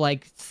bunch of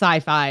like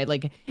sci-fi,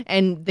 like,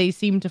 and they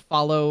seem to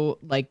follow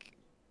like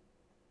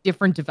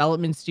different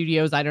development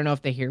studios. I don't know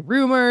if they hear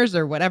rumors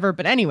or whatever,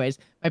 but anyways,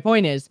 my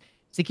point is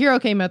Sekiro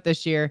came out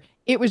this year.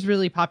 It was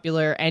really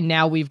popular, and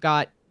now we've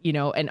got,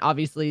 and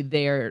obviously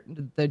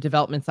the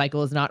development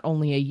cycle is not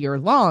only a year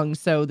long,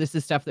 so this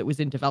is stuff that was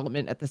in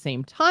development at the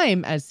same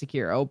time as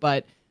Sekiro,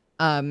 but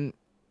um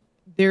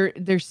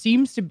there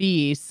seems to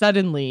be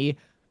suddenly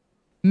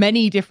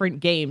many different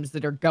games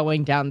that are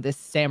going down this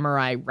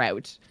samurai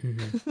route. Hmm.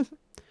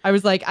 I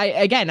was like,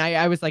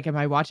 I was like, am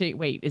I watching?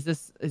 Wait, is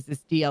this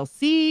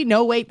DLC?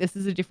 No, wait, this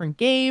is a different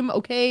game.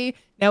 Okay,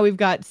 now we've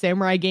got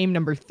Samurai game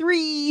number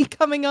 3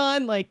 coming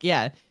on. Like,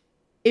 yeah,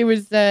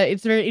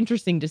 it's very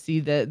interesting to see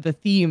the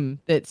theme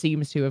that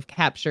seems to have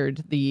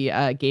captured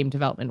the game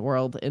development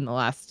world in the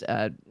last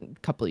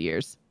couple of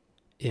years.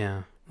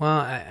 Yeah.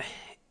 Well,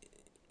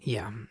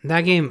 yeah,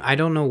 that game. I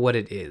don't know what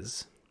it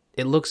is.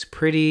 It looks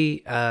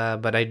pretty,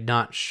 but I'm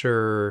not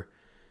sure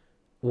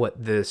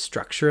what the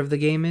structure of the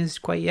game is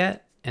quite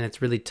yet, and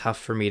it's really tough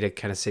for me to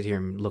kind of sit here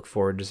and look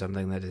forward to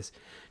something that is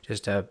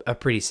just a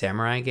pretty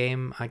samurai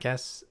game, I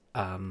guess.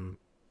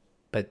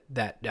 But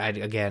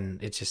again,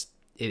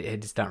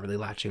 it's not really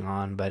latching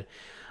on. But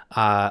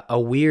a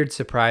weird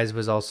surprise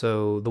was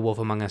also The Wolf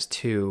Among Us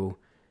 2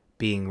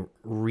 being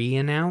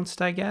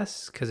re-announced, I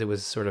guess, because it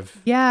was sort of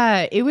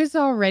Yeah,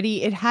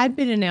 it had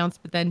been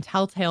announced, but then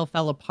Telltale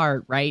fell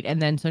apart, right?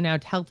 And then so now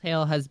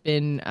Telltale has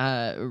been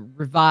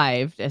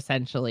revived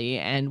essentially,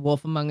 and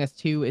Wolf Among Us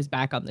 2 is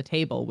back on the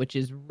table, which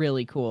is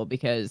really cool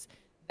because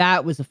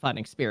that was a fun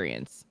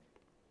experience.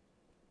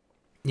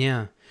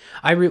 yeah.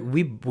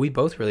 We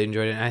both really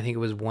enjoyed it, and I think it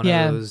was one of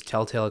Yeah. those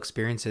Telltale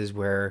experiences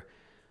where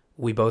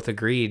we both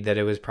agreed that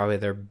it was probably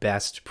their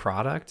best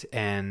product.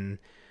 And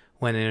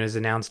when it was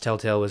announced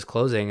Telltale was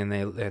closing, and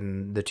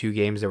the two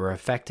games that were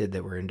affected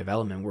that were in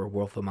development were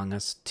Wolf Among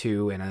Us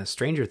 2 and a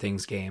Stranger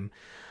Things game.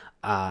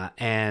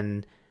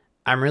 And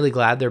I'm really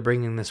glad they're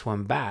bringing this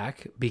one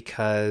back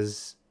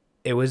because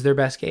it was their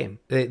best game.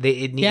 And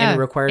it Yeah,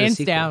 required a hands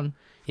sequel. down.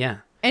 Yeah.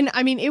 And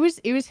I mean, it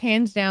was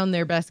hands down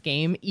their best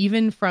game,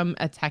 even from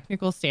a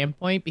technical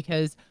standpoint,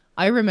 because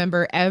I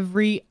remember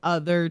every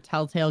other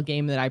Telltale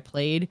game that I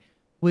played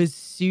was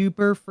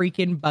super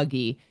freaking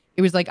buggy.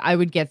 It was like I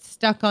would get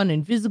stuck on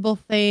invisible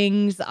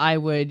things. I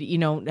would,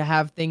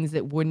 have things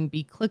that wouldn't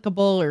be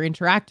clickable or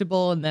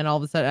interactable, and then all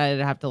of a sudden I'd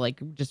have to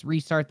like just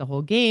restart the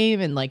whole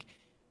game and like.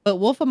 But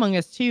Wolf Among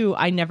Us 2,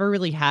 I never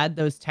really had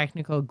those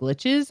technical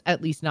glitches,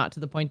 at least not to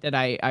the point that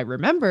I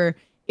remember.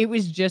 It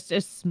was just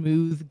a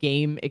smooth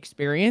game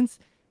experience.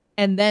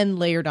 And then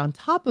layered on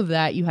top of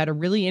that, you had a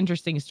really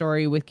interesting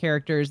story with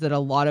characters that a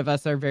lot of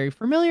us are very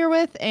familiar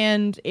with,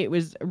 and it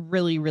was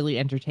really, really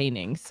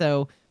entertaining.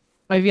 So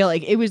I feel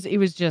like it was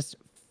just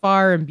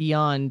far and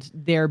beyond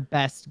their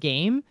best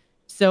game.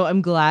 So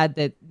I'm glad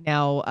that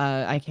now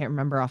I can't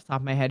remember off the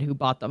top of my head who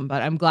bought them,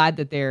 but I'm glad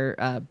that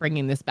they're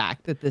bringing this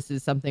back. That this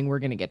is something we're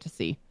going to get to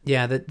see.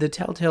 Yeah, the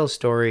Telltale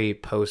story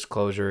post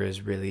closure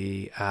is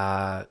really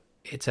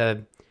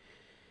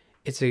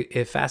it's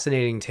a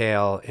fascinating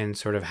tale in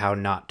sort of how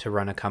not to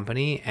run a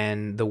company.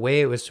 And the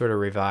way it was sort of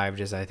revived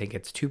is I think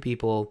it's two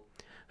people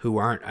who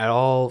aren't at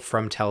all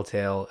from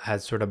Telltale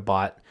had sort of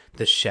bought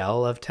the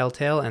shell of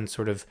Telltale and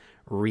sort of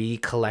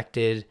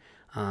recollected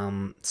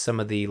some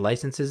of the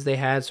licenses they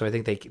had. So I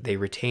think they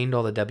retained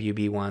all the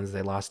WB ones.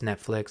 They lost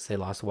Netflix, they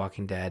lost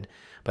Walking Dead,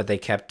 but they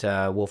kept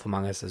Wolf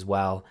Among Us as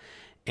well.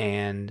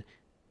 And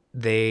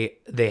they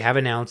have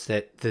announced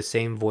that the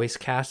same voice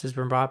cast has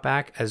been brought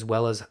back, as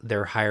well as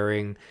they're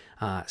hiring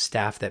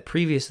staff that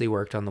previously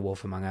worked on The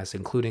Wolf Among Us,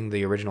 including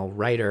the original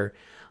writer,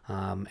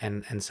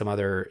 and some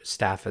other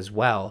staff as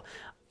well.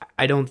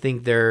 I don't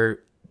think they're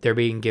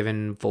being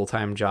given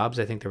full-time jobs.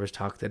 I think there was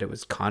talk that it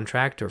was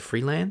contract or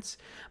freelance,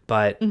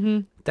 but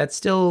that's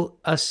still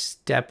a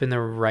step in the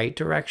right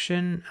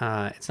direction.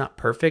 It's not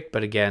perfect,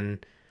 but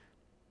again,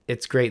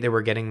 it's great that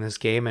we're getting this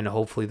game, and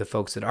hopefully the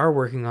folks that are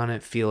working on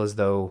it feel as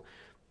though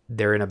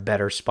they're in a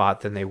better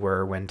spot than they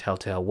were when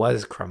Telltale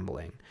was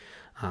crumbling.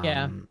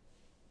 Yeah.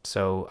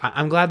 So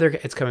I'm glad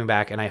it's coming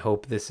back, and I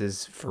hope this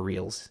is for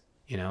reals.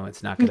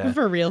 It's not gonna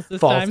For reals this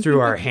fall time.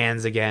 through our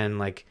hands again,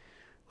 like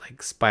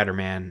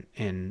Spider-Man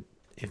in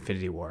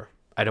Infinity War.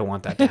 I don't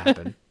want that to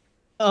happen.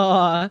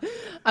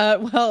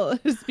 Well,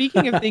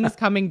 speaking of things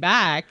coming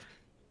back,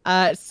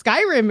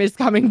 Skyrim is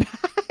coming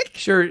back.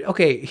 Sure.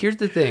 Okay. Here's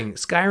the thing.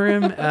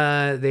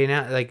 Skyrim.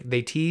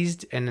 They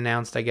teased and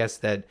announced, I guess,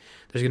 that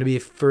there's going to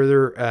be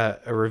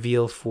a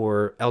reveal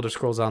for Elder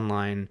Scrolls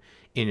Online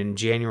in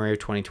January of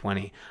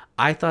 2020.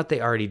 I thought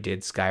they already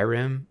did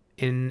Skyrim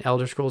in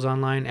Elder Scrolls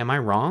Online. Am I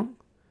wrong?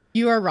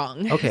 You are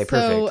wrong. Okay,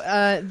 so,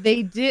 perfect.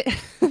 they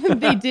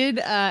did,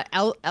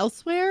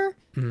 Elsewhere,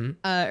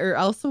 or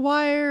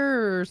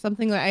Elsewire or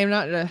something like. I'm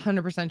not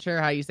 100%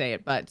 sure how you say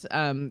it, but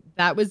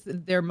that was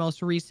their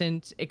most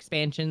recent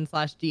expansion /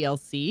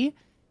 DLC,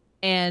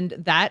 and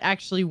that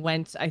actually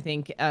went. I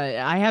think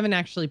I haven't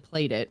actually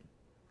played it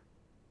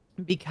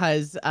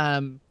because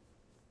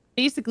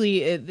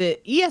basically the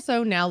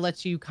ESO now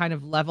lets you kind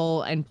of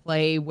level and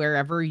play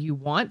wherever you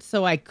want.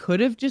 So I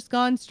could have just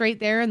gone straight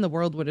there, and the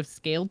world would have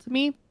scaled to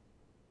me.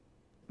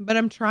 But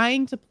I'm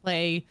trying to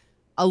play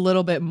a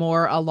little bit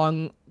more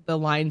along the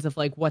lines of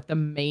like what the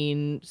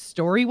main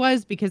story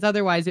was, because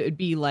otherwise it would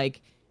be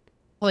like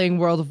playing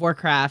World of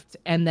Warcraft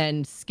and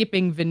then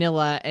skipping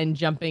vanilla and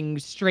jumping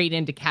straight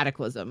into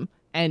Cataclysm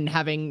and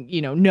having,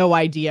 no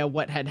idea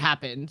what had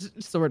happened,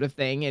 sort of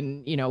thing,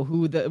 and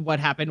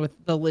what happened with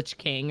the Lich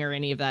King or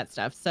any of that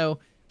stuff. So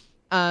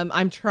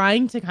I'm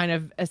trying to kind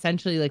of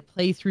essentially like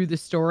play through the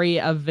story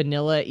of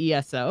vanilla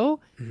ESO.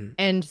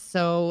 And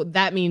so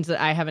that means that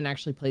I haven't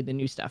actually played the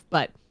new stuff,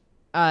 but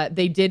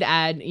they did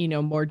add,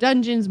 more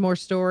dungeons, more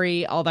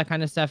story, all that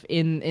kind of stuff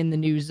in the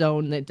new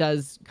zone that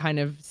does kind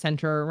of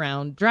center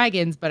around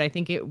dragons. But I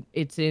think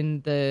it's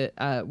in the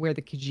where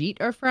the Khajiit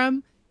are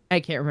from. I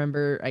can't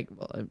remember.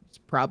 It's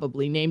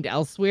probably named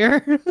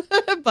Elsewhere.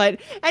 But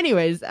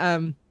anyways,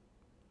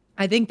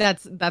 I think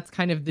that's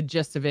kind of the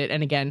gist of it.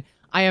 And again,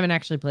 I haven't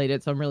actually played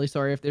it, so I'm really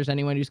sorry if there's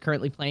anyone who's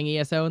currently playing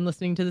ESO and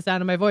listening to the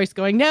sound of my voice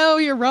going, no,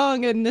 you're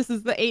wrong, and this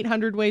is the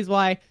 800 ways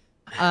why.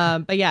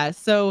 But yeah,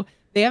 so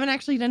they haven't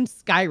actually done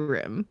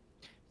Skyrim.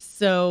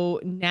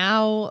 So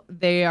now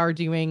they are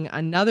doing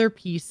another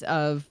piece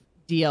of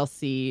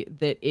DLC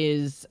that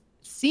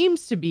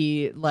seems to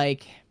be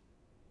like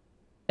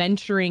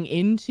venturing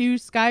into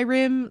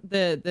Skyrim.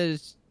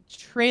 The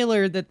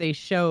trailer that they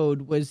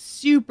showed was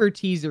super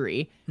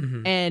teasery,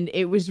 and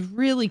it was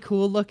really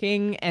cool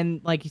looking.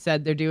 And like you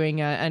said, they're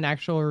doing an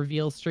actual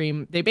reveal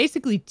stream. They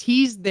basically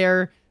teased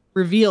their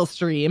reveal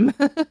stream,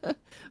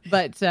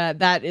 but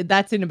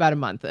that's in about a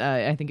month.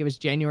 I think it was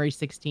January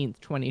 16th,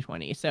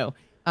 2020. So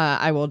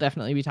I will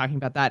definitely be talking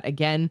about that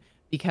again,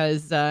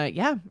 because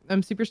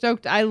I'm super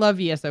stoked. I love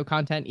ESO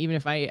content, even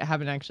if I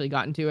haven't actually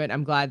gotten to it.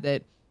 I'm glad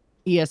that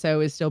ESO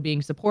is still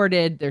being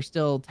supported. They're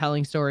still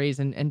telling stories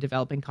and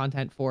developing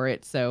content for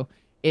it. So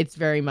it's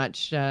very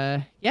much,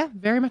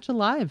 very much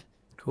alive.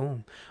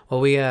 Cool.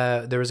 Well,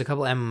 there was a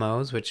couple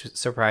MMOs, which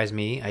surprised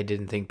me. I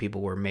didn't think people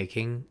were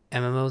making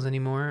MMOs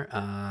anymore.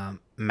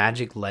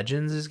 Magic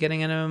Legends is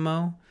getting an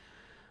MMO.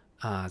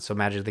 So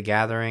Magic the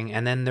Gathering.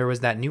 And then there was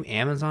that new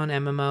Amazon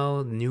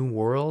MMO, New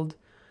World.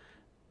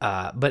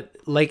 But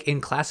like in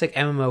classic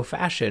MMO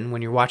fashion,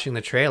 when you're watching the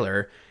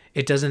trailer,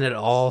 it doesn't at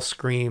all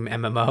scream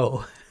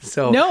MMO.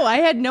 So no, I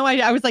had no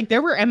idea. I was like,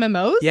 there were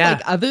MMOs, yeah,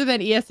 like other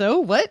than ESO.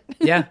 What?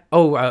 Yeah.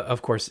 Oh,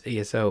 of course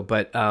ESO,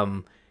 but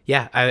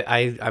yeah,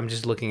 I'm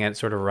just looking at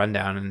sort of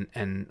rundown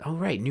and oh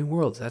right, New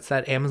Worlds. That's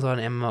that Amazon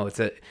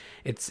MMO.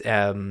 It's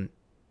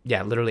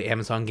literally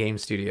Amazon Game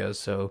Studios.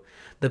 So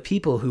the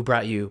people who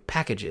brought you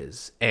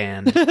packages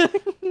and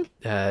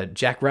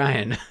Jack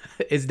Ryan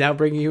is now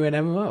bringing you an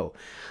MMO.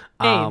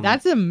 Hey,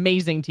 that's an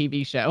amazing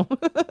TV show.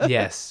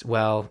 Yes.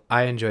 Well,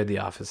 I enjoyed The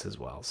Office as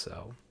well,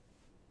 so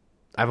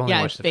I've only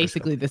watched the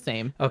basically the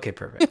same. Okay,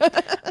 perfect.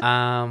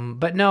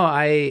 But no,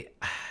 I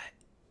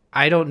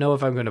don't know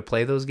if I'm going to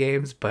play those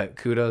games, but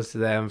kudos to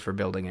them for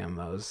building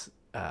MMOs.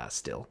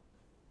 Still,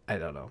 I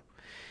don't know.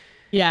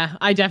 Yeah,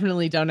 I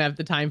definitely don't have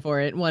the time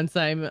for it. Once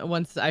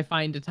I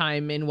find a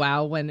time in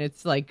WoW when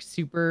it's like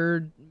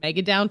super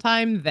mega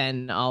downtime,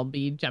 then I'll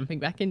be jumping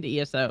back into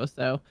ESO.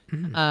 So,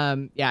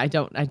 I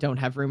don't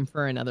have room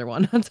for another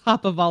one on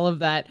top of all of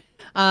that.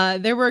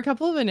 There were a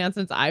couple of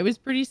announcements I was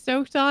pretty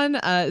stoked on.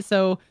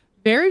 So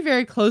very,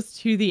 very close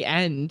to the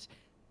end,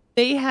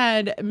 they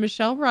had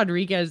Michelle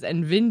Rodriguez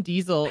and Vin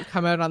Diesel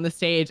come out on the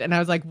stage, and I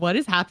was like, what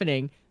is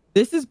happening?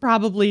 This is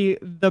probably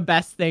the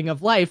best thing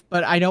of life,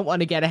 but I don't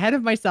want to get ahead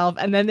of myself.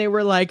 And then they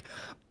were like,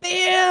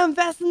 bam,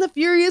 Fast and the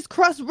Furious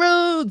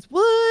Crossroads.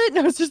 What? And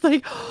I was just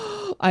like,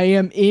 oh, I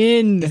am Is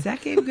in.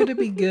 that game going to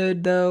be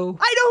good though?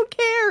 I don't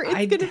care. It's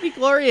I going to be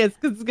glorious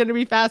because it's going to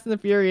be Fast and the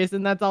Furious,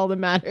 and that's all that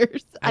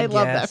matters. I I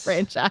love that guess.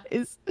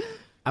 franchise.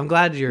 I'm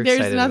glad you're There's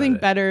excited about nothing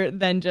it. better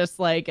than just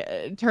like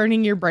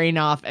turning your brain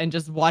off and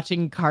just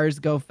watching cars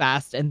go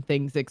fast and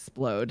things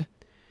explode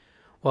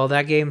Well,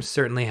 that game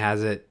certainly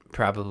has it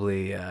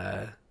probably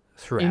in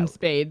throughout.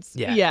 spades.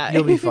 Yeah, Yeah.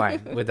 you'll be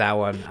fine with that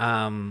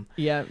one.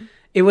 Yeah.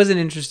 It was an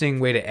interesting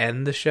way to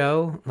end the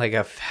show, like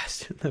a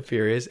Fast and the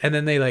Furious, and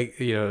then they like,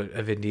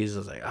 Vin Diesel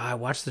was like, I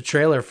watched the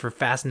trailer for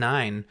Fast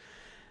 9.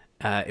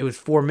 It was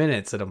 4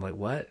 minutes, and I'm like,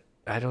 what?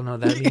 I don't know.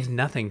 That means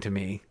nothing to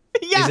me.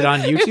 Yeah. Is it on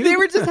YouTube?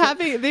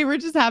 They were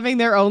just having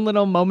their own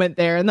little moment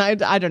there. And I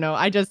don't know.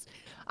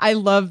 I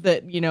love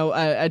that,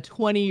 a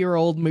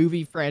 20-year-old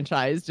movie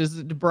franchise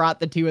just brought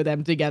the two of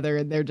them together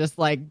and they're just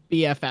like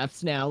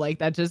BFFs now. Like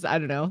that just, I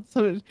don't know.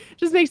 So it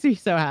just makes me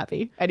so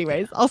happy.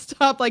 Anyways, I'll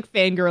stop like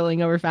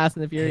fangirling over Fast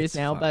and the Furious It's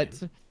now. fine.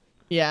 But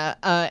yeah.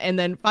 And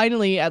then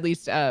finally, at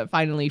least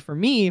finally for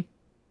me,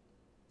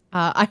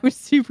 I was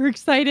super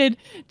excited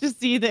to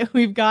see that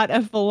we've got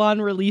a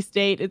full-on release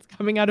date. It's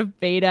coming out of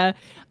beta.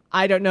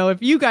 I don't know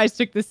if you guys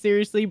took this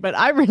seriously, but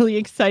I'm really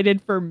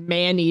excited for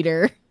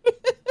Maneater.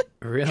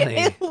 Really?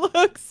 It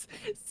looks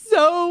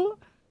so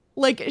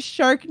like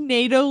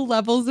Sharknado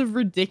levels of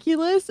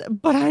ridiculous,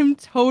 but I'm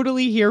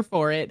totally here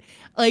for it.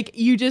 Like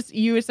you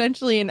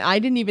essentially, and I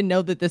didn't even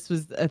know that this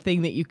was a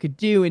thing that you could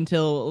do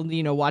until,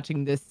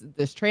 watching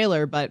this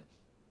trailer, but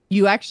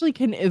you actually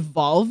can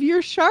evolve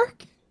your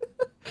shark.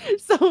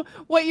 So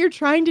what you're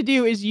trying to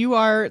do is you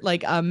are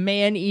like a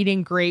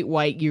man-eating great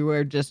white. You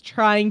are just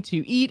trying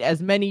to eat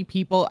as many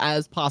people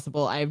as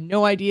possible. I have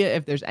no idea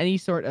if there's any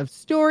sort of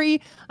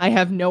story. I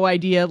have no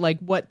idea like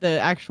what the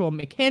actual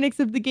mechanics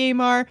of the game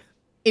are.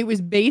 It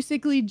was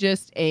basically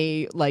just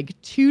a like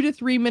 2 to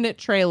 3 minute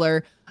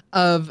trailer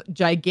of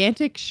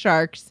gigantic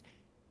sharks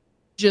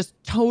just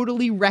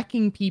totally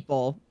wrecking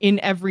people in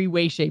every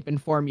way, shape,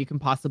 and form you can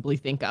possibly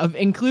think of,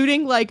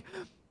 including like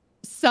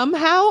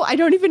somehow, I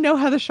don't even know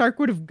how the shark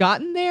would have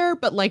gotten there,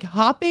 but like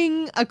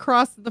hopping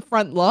across the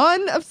front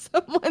lawn of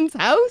someone's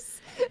house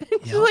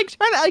and just Yep. like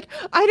trying to like,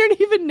 I don't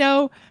even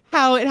know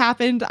how it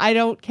happened. I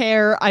don't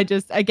care. I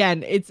just,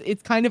 again, it's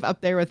kind of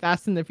up there with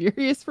Fast and the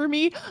Furious for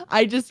me.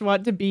 I just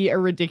want to be a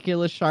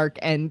ridiculous shark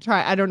and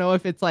try. I don't know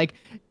if it's like,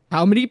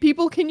 how many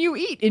people can you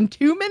eat in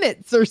 2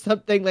 minutes or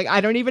something? Like, I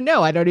don't even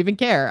know. I don't even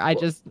care. I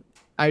just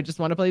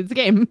want to play this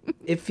game.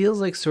 It feels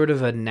like sort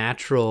of a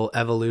natural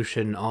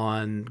evolution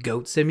on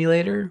Goat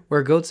Simulator,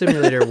 where Goat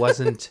Simulator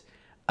wasn't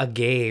a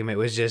game. It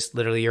was just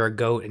literally you're a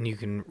goat and you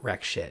can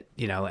wreck shit,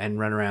 and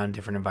run around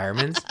different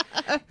environments.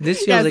 This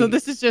feels Yeah, like so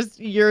this is just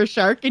you're a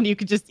shark and you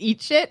could just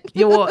eat shit.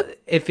 yeah, well,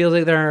 it feels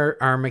like there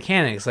are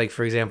mechanics. Like,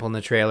 for example, in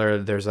the trailer,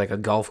 there's like a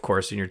golf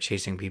course and you're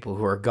chasing people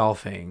who are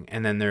golfing.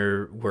 And then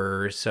there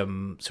were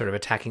some sort of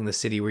attacking the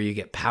city where you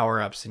get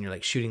power ups and you're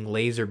like shooting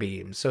laser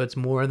beams. So it's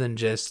more than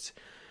just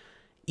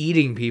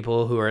eating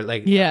people who are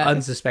like Yeah.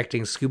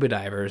 unsuspecting scuba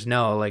divers.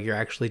 No, like you're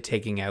actually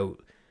taking out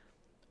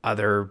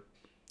other,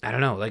 I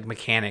don't know, like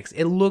mechanics.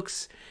 It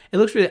looks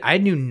really, I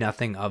knew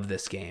nothing of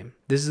this game.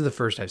 This is the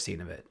first I've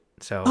seen of it.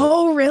 So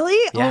Oh, really?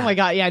 Yeah. Oh my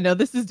god. Yeah, no,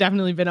 this has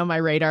definitely been on my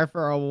radar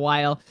for a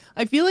while.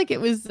 I feel like it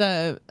was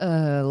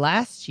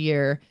last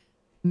year,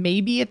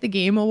 maybe at the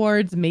Game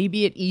Awards,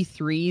 maybe at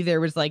E3, there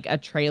was like a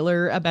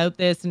trailer about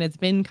this and it's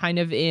been kind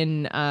of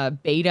in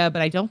beta,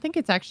 but I don't think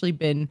it's actually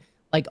been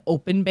like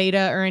open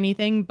beta or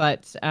anything,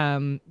 but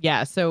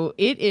yeah, so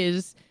it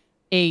is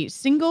a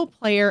single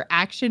player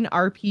action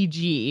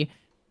RPG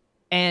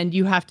and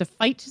you have to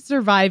fight to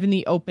survive in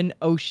the open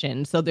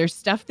ocean. So there's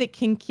stuff that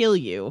can kill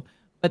you,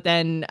 but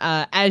then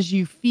as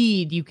you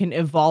feed, you can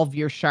evolve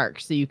your shark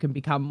so you can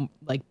become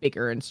like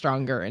bigger and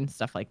stronger and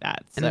stuff like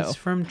that. And So it's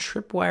from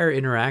Tripwire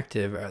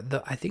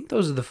Interactive. I think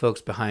those are the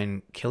folks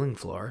behind Killing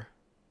Floor.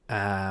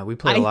 We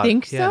played a I lot.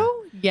 think Yeah.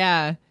 so.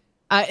 Yeah.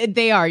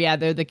 They are. Yeah,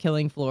 they're the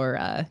Killing Floor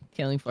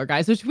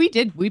guys, which we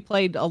did. We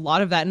played a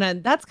lot of that,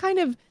 and that's kind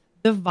of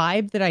the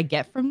vibe that I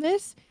get from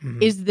this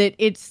Mhm. is that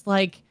it's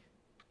like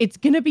it's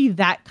gonna be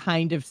that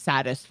kind of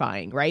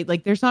satisfying, right?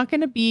 Like there's not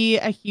gonna be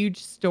a huge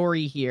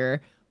story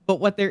here, but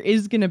what there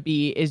is gonna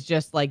be is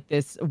just like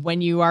this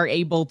when you are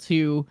able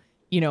to,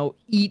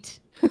 eat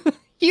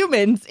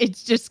humans,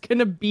 it's just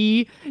gonna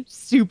be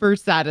super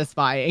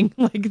satisfying.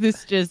 Like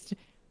this just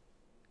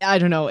I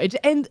don't know.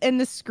 And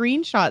the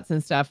screenshots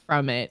and stuff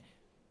from it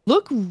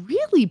look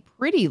really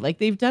pretty. Like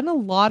they've done a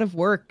lot of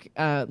work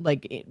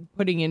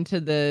putting into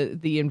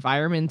the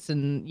environments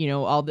and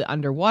all the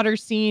underwater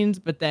scenes,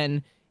 but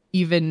then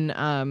even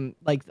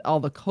like all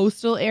the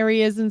coastal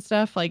areas and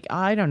stuff. Like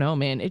I don't know,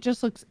 man. It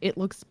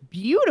looks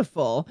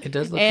beautiful. It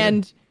does look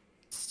and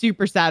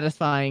super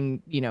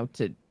satisfying,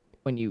 to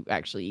when you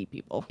actually eat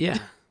people. Yeah.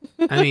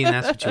 I mean,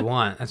 that's what you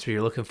want. That's what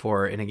you're looking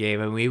for in a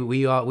game. And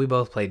we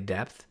both played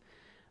depth.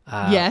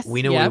 Yes.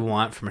 We know what we Yep.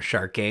 want from a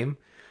shark game.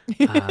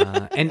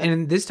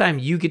 And this time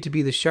you get to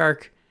be the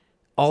shark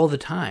all the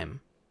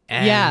time.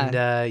 And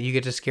Yeah. you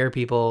get to scare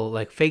people,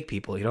 like fake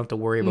people. You don't have to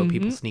worry about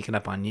people Mm-hmm. sneaking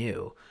up on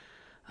you.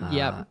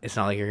 Yep. It's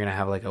not like you're going to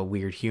have like a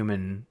weird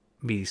human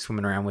be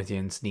swimming around with you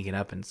and sneaking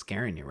up and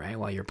scaring you, right?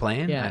 While you're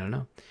playing. I Yeah. don't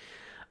know.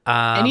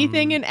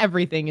 Anything and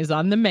everything is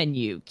on the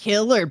menu.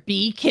 Kill or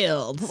be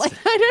killed. Like,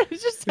 I don't,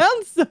 it just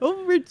sounds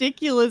so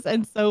ridiculous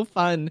and so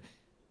fun.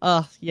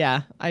 Oh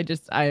yeah,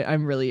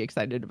 I'm really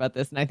excited about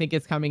this, and I think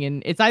it's coming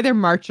in. It's either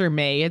March or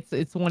May.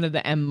 It's one of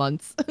the M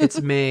months.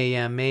 It's May,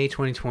 yeah, May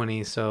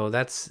 2020. So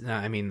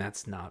I mean,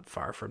 that's not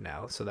far from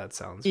now. So that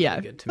sounds Yeah,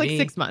 really good to like me.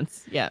 6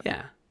 months. Yeah.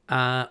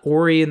 Yeah.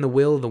 Ori and the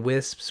Will of the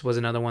Wisps was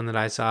another one that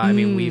I saw. I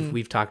mean,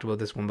 we've talked about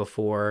this one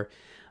before.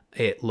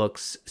 It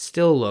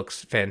still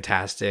looks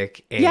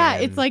fantastic. And Yeah,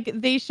 it's like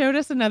they showed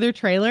us another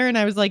trailer, and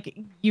I was like,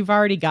 "You've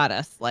already got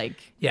us.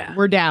 Like, yeah,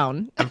 we're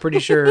down." I'm pretty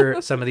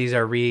sure some of these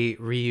are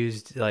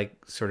reused, like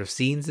sort of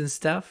scenes and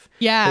stuff.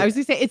 Yeah, I But was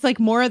gonna say it's like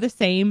more of the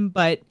same,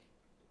 but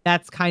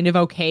that's kind of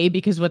okay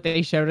because what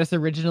they showed us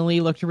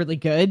originally looked really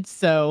good.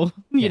 So,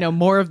 yeah,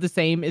 more of the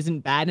same isn't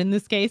bad in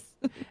this case.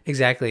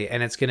 exactly.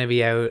 And it's going to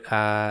be out,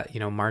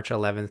 March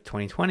 11th,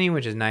 2020,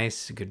 which is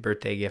nice. A good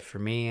birthday gift for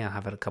me. I'll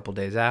have it a couple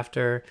days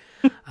after.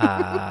 Thank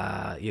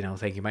you,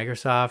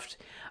 Microsoft.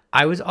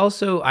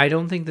 I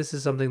don't think this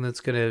is something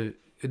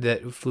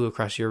that flew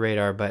across your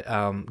radar,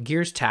 but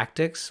Gears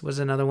Tactics was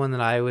another one that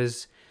I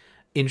was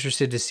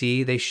interested to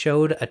see. They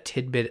showed a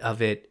tidbit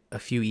of it a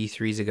few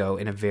E3s ago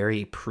in a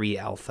very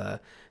pre-alpha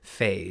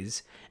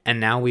phase, and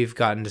now we've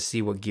gotten to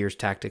see what Gears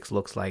Tactics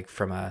looks like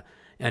from a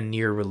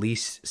near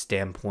release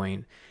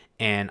standpoint.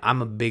 And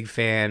I'm a big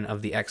fan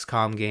of the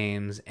XCOM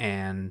games,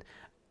 and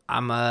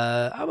I'm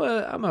a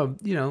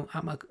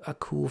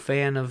cool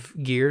fan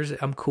of Gears.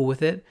 I'm cool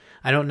with it.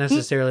 I don't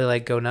necessarily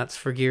like go nuts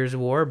for Gears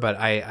of War, but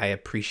I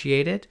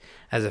appreciate it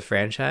as a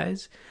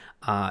franchise.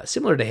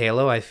 Similar to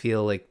Halo, I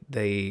feel like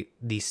the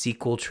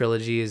sequel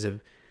trilogy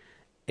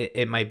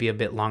it might be a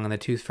bit long in the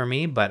tooth for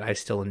me, but I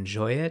still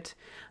enjoy it.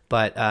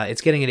 But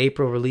it's getting an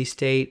April release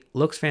date.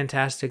 Looks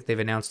fantastic. They've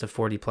announced a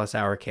 40+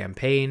 hour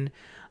campaign,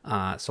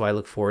 so I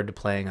look forward to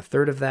playing a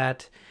third of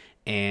that.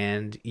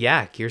 And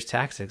yeah, Gears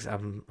Tactics.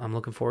 I'm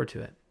looking forward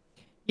to it.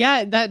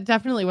 Yeah, that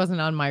definitely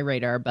wasn't on my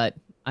radar, but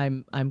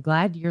I'm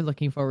glad you're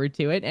looking forward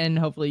to it, and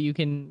hopefully you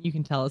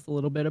can tell us a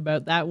little bit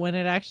about that when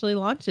it actually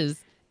launches.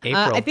 I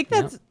April. think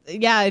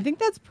Yep. I think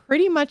that's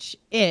pretty much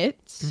it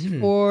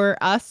for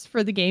us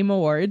for the Game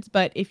Awards.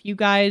 But if you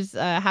guys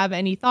have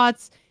any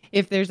thoughts,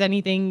 if there's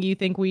anything you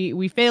think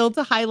we failed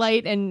to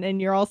highlight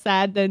and you're all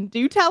sad, then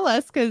do tell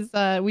us because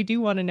we do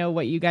want to know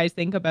what you guys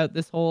think about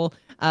this whole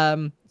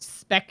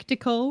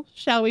spectacle,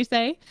 shall we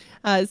say.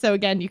 So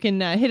again, you can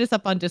hit us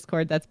up on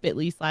Discord. That's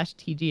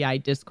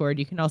bit.ly/TGI Discord.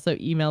 You can also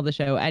email the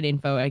show at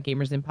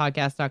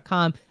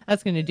info@gamersinpodcast.com.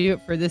 That's going to do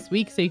it for this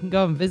week. So you can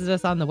go and visit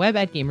us on the web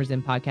at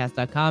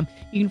gamersinpodcast.com.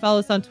 You can follow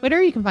us on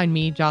Twitter. You can find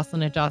me,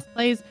 Jocelyn at Joss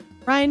Plays.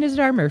 Ryan is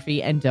Dar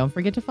Murphy. And don't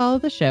forget to follow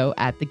the show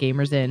at The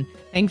Gamers Inn.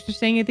 Thanks for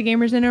staying at The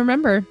Gamers Inn. And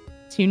remember,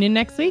 tune in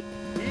next week.